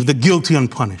leave the guilty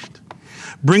unpunished,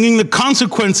 bringing the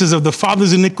consequences of the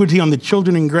father's iniquity on the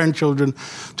children and grandchildren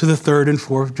to the 3rd and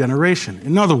 4th generation.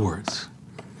 In other words,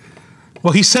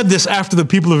 well, he said this after the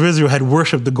people of Israel had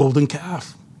worshiped the golden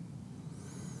calf.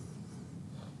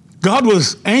 God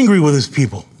was angry with his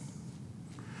people.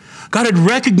 God had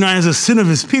recognized the sin of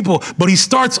his people, but he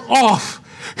starts off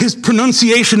his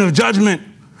pronunciation of judgment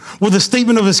with a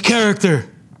statement of his character.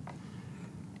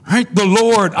 Right? The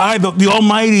Lord, the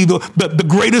Almighty, the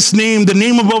greatest name, the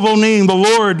name above all name, the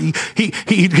Lord.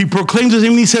 He proclaims his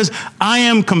name and he says, I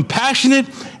am compassionate,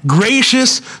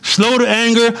 gracious, slow to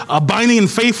anger, abiding in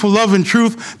faithful love and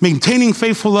truth, maintaining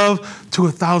faithful love to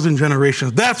 1,000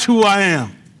 generations. That's who I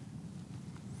am.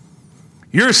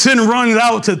 Your sin runs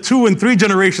out to 2 and 3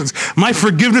 generations. My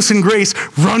forgiveness and grace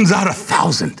runs out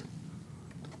 1,000.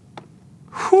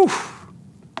 Whew.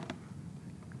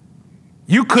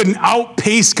 You couldn't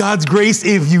outpace God's grace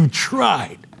if you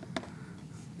tried.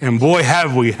 And boy,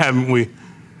 have we, haven't we?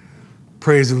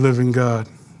 Praise the living God.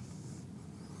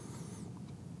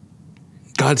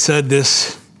 God said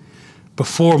this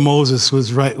before Moses was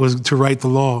to write the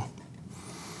law.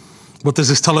 What does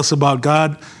this tell us about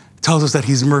God? It tells us that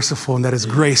he's merciful and that his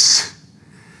grace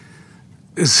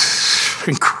is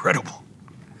incredible.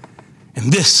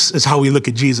 And this is how we look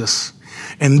at Jesus.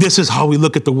 And this is how we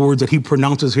look at the words that he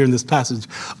pronounces here in this passage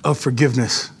of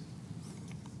forgiveness.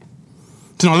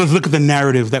 So now let's look at the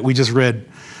narrative that we just read.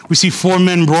 We see 4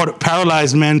 men brought a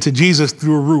paralyzed man to Jesus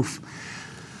through a roof.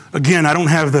 Again, I don't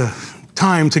have the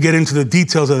time to get into the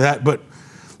details of that, but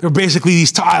there were basically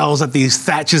these tiles, these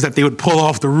thatches that they would pull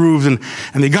off the roofs, and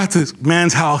they got to this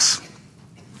man's house,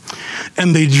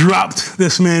 and they dropped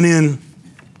this man in.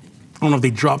 I don't know if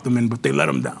they dropped him in, but they let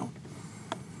him down.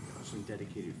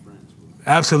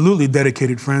 Absolutely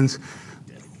dedicated friends.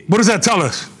 What does that tell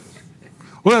us?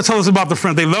 What does that tell us about the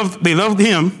friend? They loved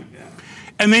him,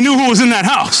 and they knew who was in that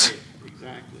house.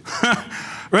 Exactly.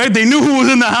 Right? They knew who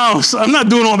was in the house. I'm not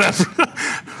doing all that.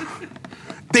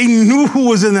 They knew who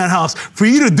was in that house. For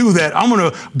you to do that, I'm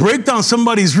going to break down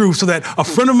somebody's roof so that a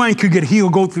friend of mine could get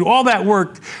healed, go through all that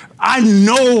work. I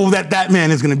know that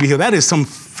man is going to be healed. That is some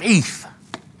faith.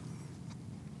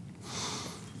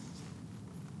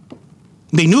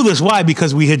 They knew this. Why?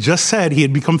 Because we had just said he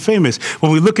had become famous.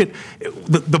 When we look at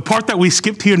the part that we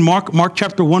skipped here in Mark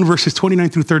chapter 1, verses 29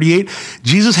 through 38,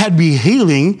 Jesus had been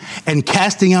healing and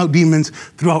casting out demons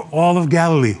throughout all of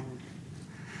Galilee.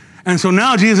 And so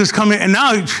now Jesus is coming, and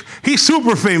now he's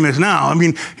super famous now. I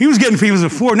mean, he was getting famous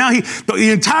before. Now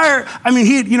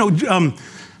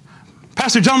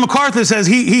Pastor John MacArthur says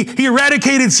he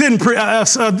eradicated sin,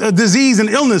 disease, and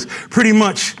illness pretty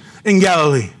much in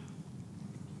Galilee.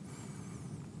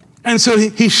 And so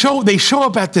they show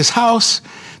up at this house.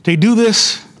 They do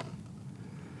this.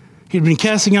 He'd been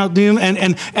casting out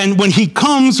demons. And when he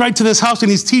comes right to this house and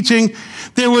he's teaching,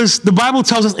 the Bible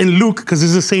tells us in Luke, because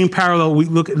it's the same parallel, we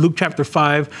look at Luke chapter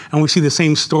 5 and we see the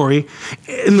same story.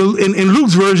 In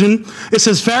Luke's version, it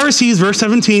says Pharisees, verse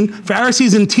 17,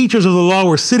 Pharisees and teachers of the law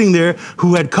were sitting there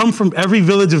who had come from every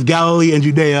village of Galilee and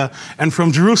Judea and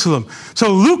from Jerusalem.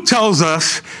 So Luke tells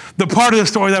us the part of the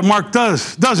story that Mark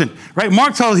doesn't, right?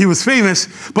 Mark tells us he was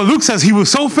famous, but Luke says he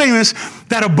was so famous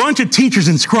that a bunch of teachers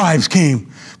and scribes came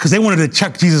because they wanted to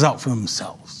check Jesus out for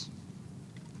themselves.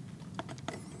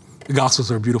 The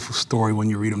Gospels are a beautiful story when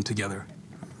you read them together.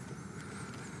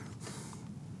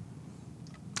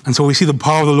 And so we see the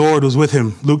power of the Lord was with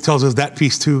him. Luke tells us that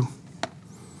piece too.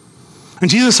 And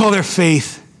Jesus saw their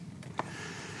faith.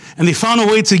 And they found a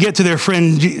way to get to their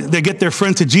friend,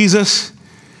 to Jesus.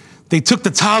 They took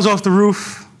the tiles off the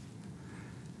roof.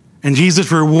 And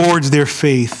Jesus rewards their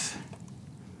faith.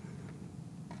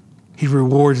 He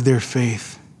rewards their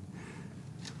faith.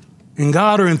 In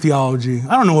God or in theology?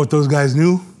 I don't know what those guys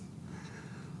knew.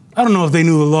 I don't know if they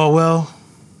knew the law well.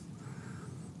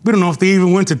 We don't know if they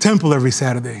even went to temple every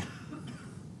Saturday.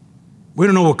 We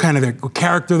don't know what kind of what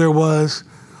character there was,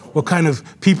 what kind of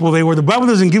people they were. The Bible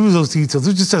doesn't give us those details.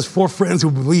 It just says 4 friends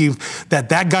who believed that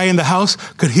guy in the house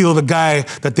could heal the guy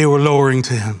that they were lowering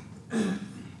to him.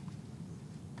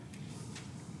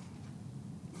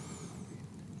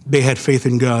 They had faith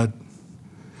in God.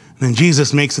 And then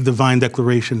Jesus makes a divine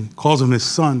declaration, calls him his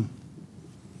son.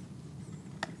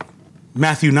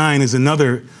 Matthew 9 is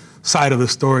another side of the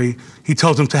story. He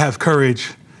tells him to have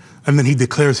courage, and then he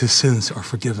declares his sins are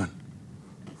forgiven.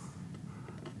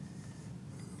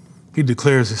 He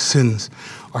declares his sins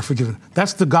are forgiven.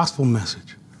 That's the gospel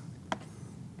message.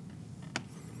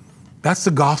 That's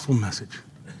the gospel message.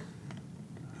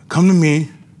 Come to me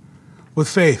with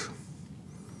faith,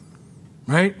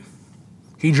 right?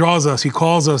 He draws us, he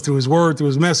calls us through his word, through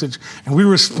his message, and we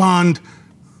respond.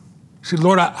 Say,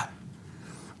 Lord,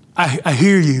 I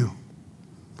hear you.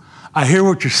 I hear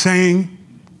what you're saying.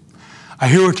 I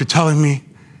hear what you're telling me,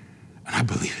 and I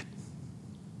believe it.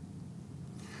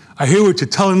 I hear what you're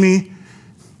telling me,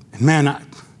 and man,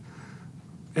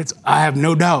 I have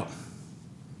no doubt.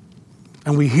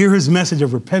 And we hear his message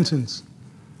of repentance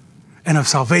and of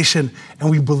salvation, and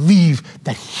we believe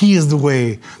that he is the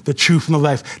way, the truth, and the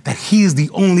life, that he is the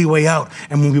only way out.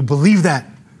 And when we believe that,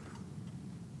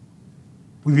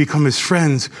 we become his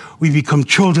friends, we become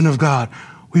children of God,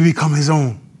 we become his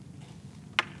own.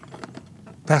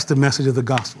 That's the message of the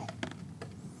gospel.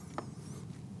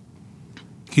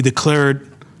 He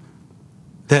declared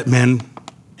that man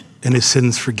and his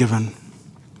sins forgiven.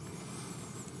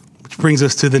 Which brings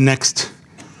us to the next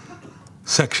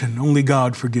section. Only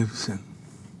God forgives sin.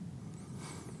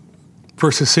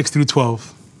 Verses 6 through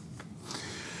 12.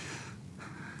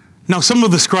 Now some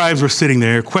of the scribes were sitting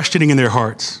there, questioning in their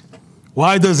hearts,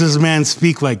 why does this man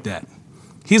speak like that?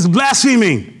 He's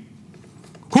blaspheming.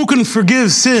 Who can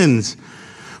forgive sins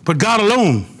but God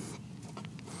alone?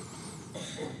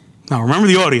 Now remember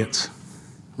the audience.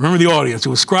 Remember the audience. It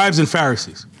was scribes and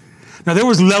Pharisees. Now there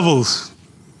was levels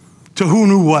to who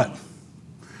knew what.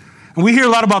 And we hear a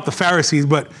lot about the Pharisees,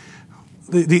 but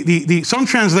some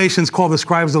translations call the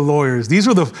scribes the lawyers. These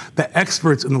are the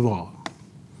experts in the law.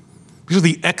 These are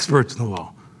the experts in the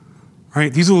law,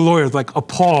 right? These are the lawyers. Like a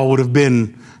Paul would have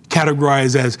been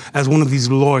categorized as one of these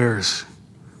lawyers.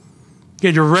 You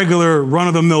had your regular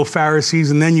run-of-the-mill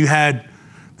Pharisees, and then you had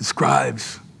the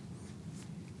scribes.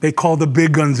 They called the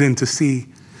big guns in to see.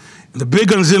 And the big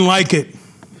guns didn't like it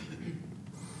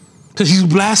because he's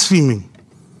blaspheming.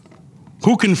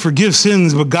 Who can forgive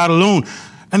sins but God alone?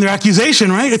 And their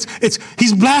accusation, right? It's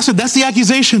he's blaspheming. That's the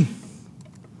accusation.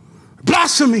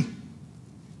 Blasphemy.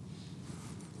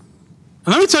 And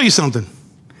let me tell you something.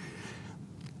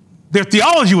 Their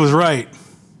theology was right.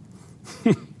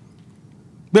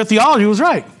 Their theology was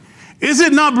right. Is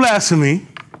it not blasphemy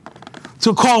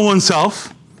to call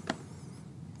oneself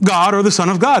God or the Son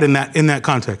of God in that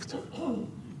context?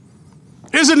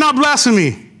 Is it not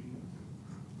blasphemy?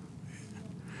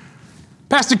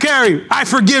 Pastor Carey, I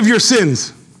forgive your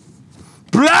sins.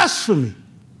 Blasphemy.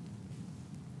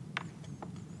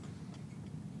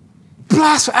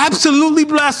 Absolutely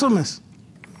blasphemous.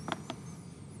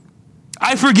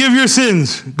 I forgive your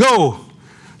sins. Go.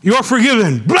 You're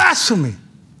forgiven. Blasphemy.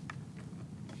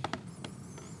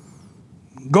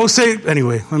 Go say,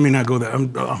 anyway, let me not go there.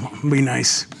 I'm be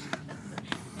nice.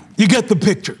 You get the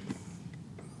picture.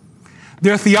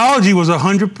 Their theology was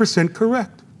 100%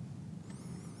 correct.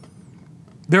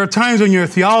 There are times when your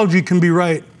theology can be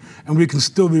right and we can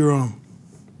still be wrong.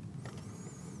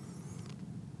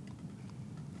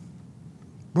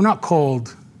 We're not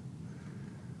called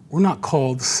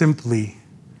simply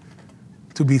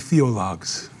to be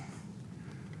theologues.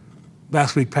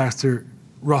 Last week, Pastor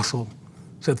Russell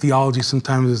said theology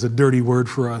sometimes is a dirty word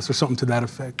for us or something to that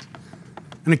effect.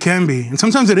 And it can be, and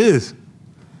sometimes it is.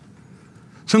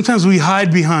 Sometimes we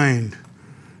hide behind.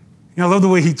 I love the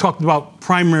way he talked about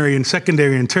primary and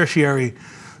secondary and tertiary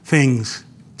things,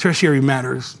 tertiary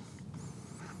matters.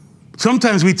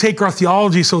 Sometimes we take our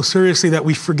theology so seriously that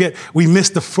we miss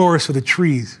the forest for the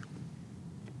trees.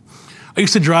 I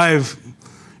used to drive,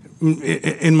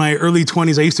 in my early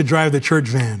 20s, I used to drive the church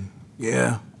van.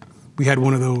 Yeah, we had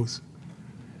one of those.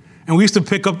 And we used to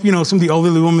pick up, some of the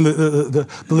elderly women, the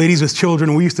ladies with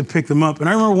children, and we used to pick them up. And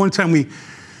I remember one time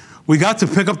we got to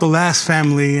pick up the last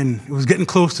family, and it was getting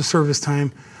close to service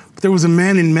time. But there was a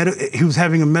man he was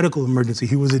having a medical emergency.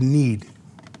 He was in need.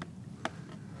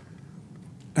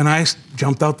 And I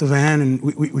jumped out the van, and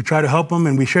we tried to help him,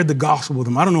 and we shared the gospel with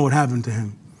him. I don't know what happened to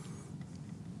him.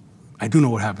 I do know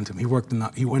what happened to him.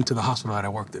 He went to the hospital that I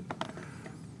worked at.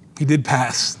 He did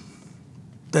pass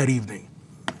that evening.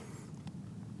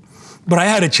 But I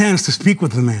had a chance to speak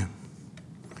with the man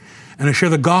and to share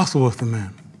the gospel with the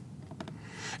man.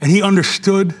 And he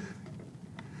understood,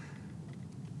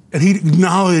 and he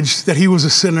acknowledged that he was a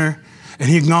sinner, and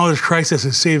he acknowledged Christ as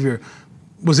his Savior.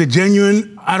 Was it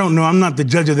genuine? I don't know. I'm not the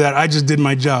judge of that. I just did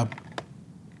my job.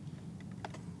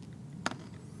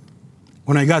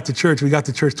 When I got to church, we got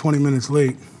to church 20 minutes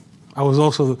late. I was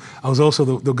also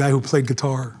the guy who played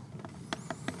guitar.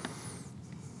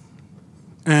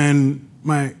 And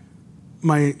my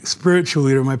spiritual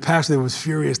leader, my pastor, was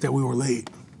furious that we were late.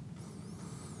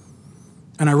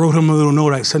 And I wrote him a little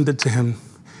note. I sent it to him.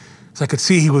 So I could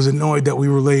see he was annoyed that we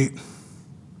were late.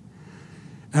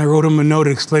 And I wrote him a note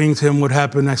explaining to him what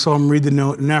happened. I saw him read the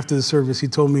note. And after the service, he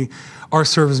told me, our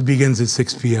service begins at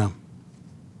 6 p.m.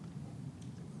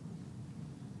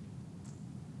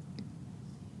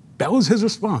 That was his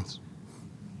response.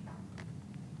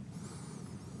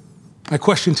 My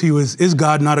question to you is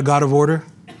God not a God of order?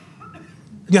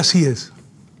 Yes, he is.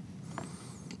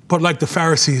 But like the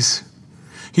Pharisees,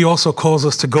 he also calls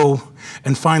us to go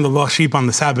and find the lost sheep on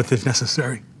the Sabbath if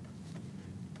necessary.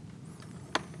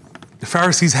 The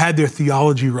Pharisees had their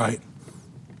theology right.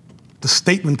 The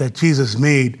statement that Jesus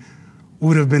made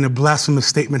would have been a blasphemous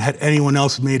statement had anyone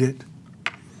else made it.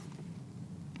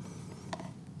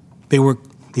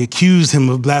 They accused him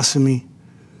of blasphemy.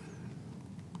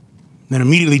 Then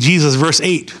immediately Jesus, verse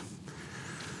 8,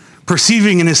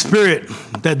 perceiving in his spirit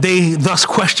that they thus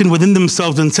questioned within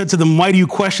themselves and said to them, why do you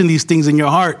question these things in your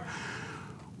heart?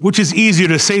 Which is easier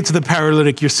to say to the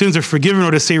paralytic, your sins are forgiven,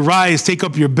 or to say, rise, take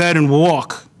up your bed and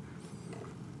walk?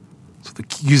 So the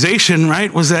accusation,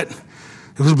 right, was that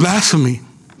it was blasphemy.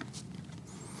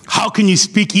 How can you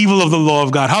speak evil of the law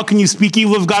of God? How can you speak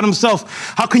evil of God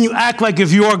himself? How can you act like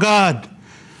if you are God?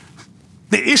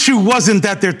 The issue wasn't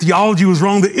that their theology was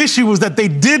wrong. The issue was that they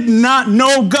did not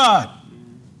know God.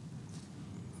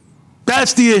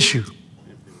 That's the issue.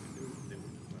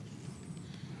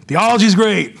 Theology is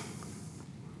great.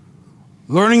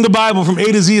 Learning the Bible from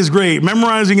A to Z is great.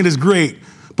 Memorizing it is great.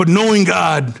 But knowing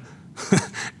God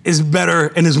is better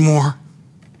and is more.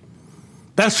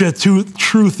 That's your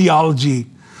true theology.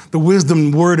 The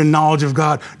wisdom, word, and knowledge of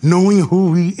God. Knowing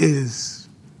who he is.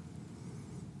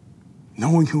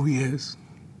 Knowing who he is.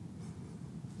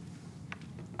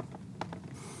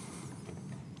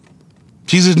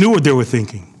 Jesus knew what they were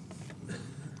thinking.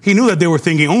 He knew that they were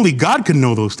thinking only God could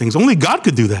know those things. Only God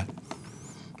could do that.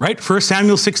 Right? 1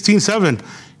 Samuel 16:7.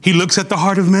 He looks at the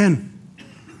heart of men.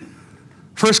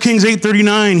 1 Kings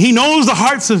 8:39. He knows the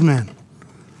hearts of men.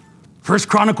 1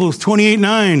 Chronicles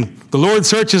 28:9. The Lord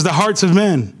searches the hearts of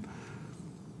men.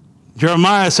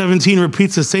 Jeremiah 17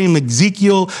 repeats the same.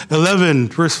 Ezekiel 11,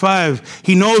 verse 5.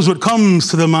 He knows what comes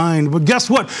to the mind. But guess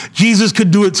what? Jesus could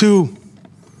do it too.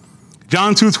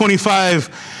 John 2:25.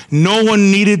 No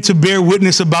one needed to bear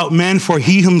witness about man, for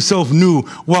he himself knew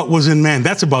what was in man.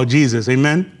 That's about Jesus.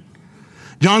 Amen.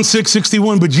 John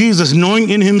 6:61, but Jesus, knowing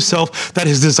in himself that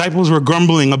his disciples were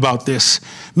grumbling about this.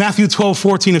 Matthew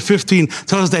 12:14-15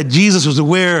 tells us that Jesus was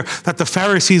aware that the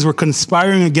Pharisees were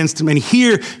conspiring against him, and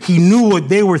here he knew what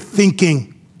they were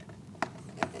thinking.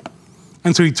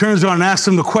 And so he turns around and asks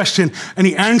them the question, and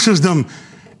he answers them,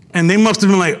 and they must have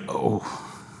been like, oh,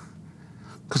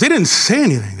 because they didn't say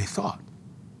anything, they thought.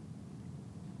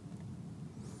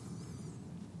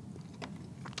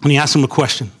 And he asked them a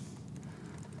question.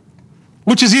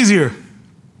 Which is easier,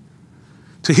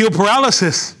 to heal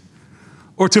paralysis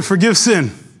or to forgive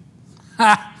sin?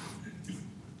 I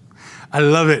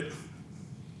love it.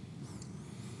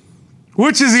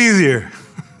 Which is easier?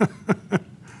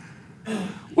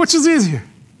 Which is easier?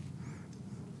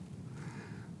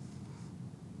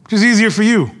 Which is easier for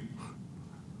you?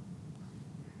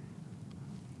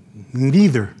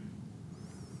 Neither.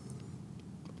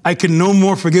 I can no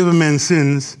more forgive a man's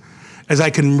sins as I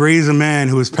can raise a man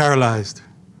who is paralyzed.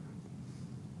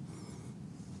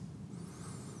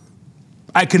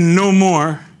 I can no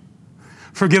more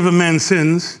forgive a man's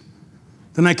sins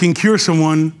than I can cure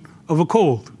someone of a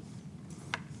cold.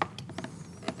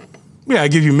 Yeah, I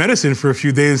give you medicine for a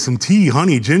few days, some tea,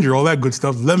 honey, ginger, all that good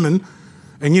stuff, lemon,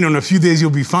 and in a few days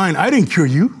you'll be fine. I didn't cure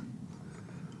you.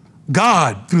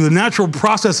 God, through the natural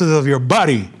processes of your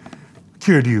body,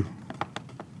 cured you.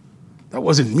 That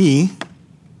wasn't me.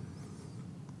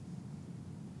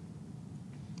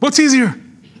 What's easier?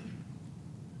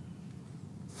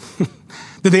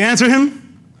 Did they answer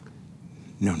him?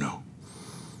 No.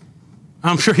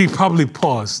 I'm sure he probably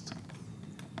paused.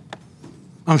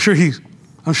 I'm sure he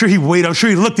waited. I'm sure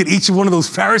he looked at each one of those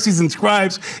Pharisees and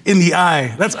scribes in the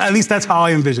eye. At least that's how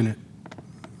I envision it.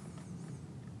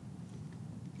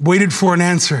 Waited for an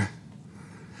answer.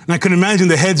 And I can imagine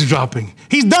the heads dropping.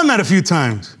 He's done that a few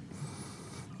times.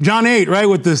 John 8, right,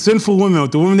 with the sinful woman,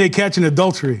 with the woman they catch in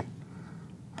adultery.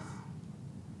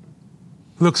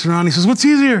 Looks around, he says, what's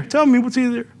easier? Tell me, what's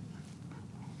easier?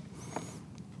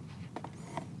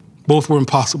 Both were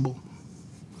impossible.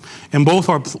 And both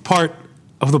are part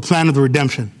of the plan of the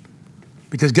redemption.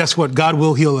 Because guess what? God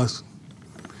will heal us,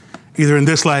 either in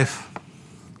this life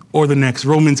or the next.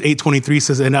 Romans 8:23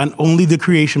 says, and not only the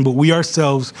creation, but we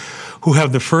ourselves who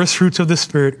have the first fruits of the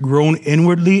Spirit groan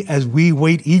inwardly as we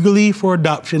wait eagerly for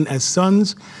adoption as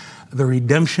sons, the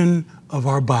redemption of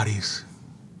our bodies.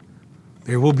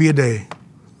 There will be a day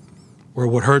where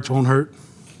what hurts won't hurt.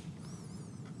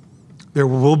 There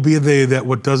will be a day that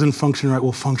what doesn't function right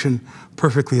will function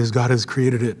perfectly as God has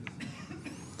created it.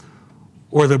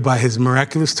 Whether by his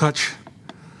miraculous touch,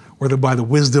 whether by the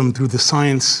wisdom through the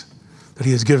science that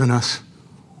he has given us,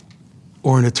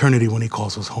 or in eternity when he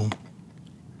calls us home.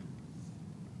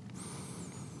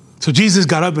 So Jesus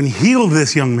got up and healed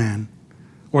this young man,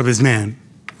 or this man,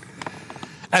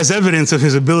 as evidence of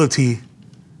his ability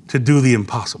to do the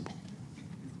impossible.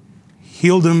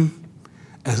 Healed him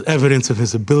as evidence of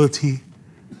his ability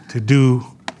to do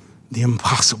the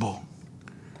impossible.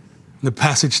 And the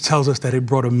passage tells us that it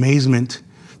brought amazement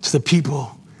to the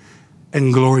people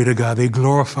and glory to God. They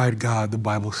glorified God, the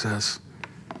Bible says.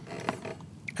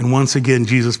 And once again,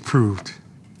 Jesus proved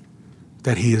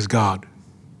that he is God.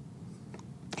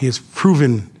 He has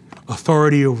proven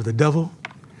authority over the devil.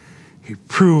 He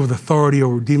proved authority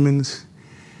over demons.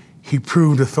 He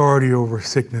proved authority over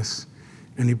sickness.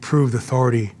 And he proved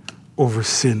authority over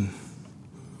sin.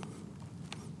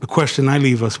 The question I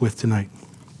leave us with tonight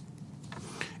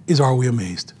is, are we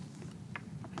amazed?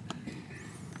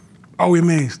 Are we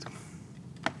amazed?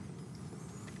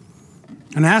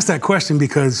 And I ask that question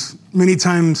because many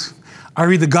times I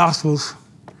read the Gospels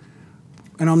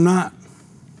and I'm not.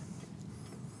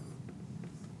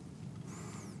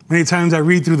 Many times I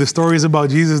read through the stories about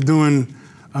Jesus doing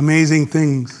amazing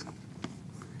things.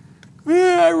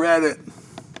 Yeah, I read it.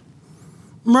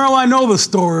 Merle, I know the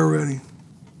story already.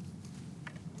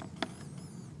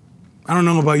 I don't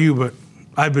know about you, but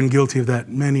I've been guilty of that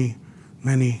many,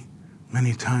 many,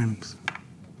 many times.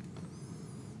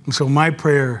 And so my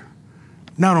prayer,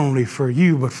 not only for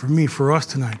you, but for me, for us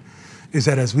tonight, is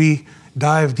that as we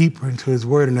dive deeper into his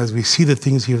word and as we see the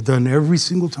things he has done every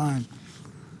single time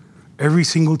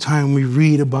we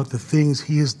read about the things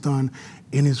he has done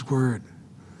in his word,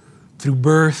 through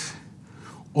birth,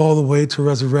 all the way to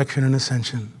resurrection and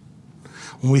ascension.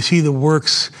 When we see the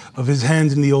works of his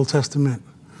hands in the Old Testament,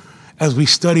 as we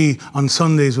study on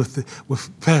Sundays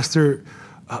with Pastor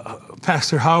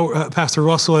Pastor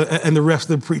Russell and the rest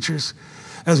of the preachers,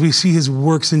 as we see his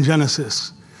works in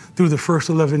Genesis through the first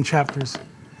 11 chapters,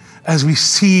 as we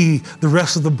see the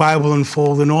rest of the Bible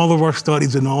unfold in all of our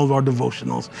studies and all of our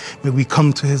devotionals, may we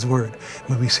come to his word.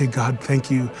 May we say, God,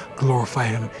 thank you, glorify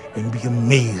him, and be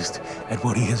amazed at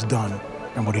what he has done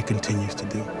and what he continues to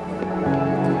do.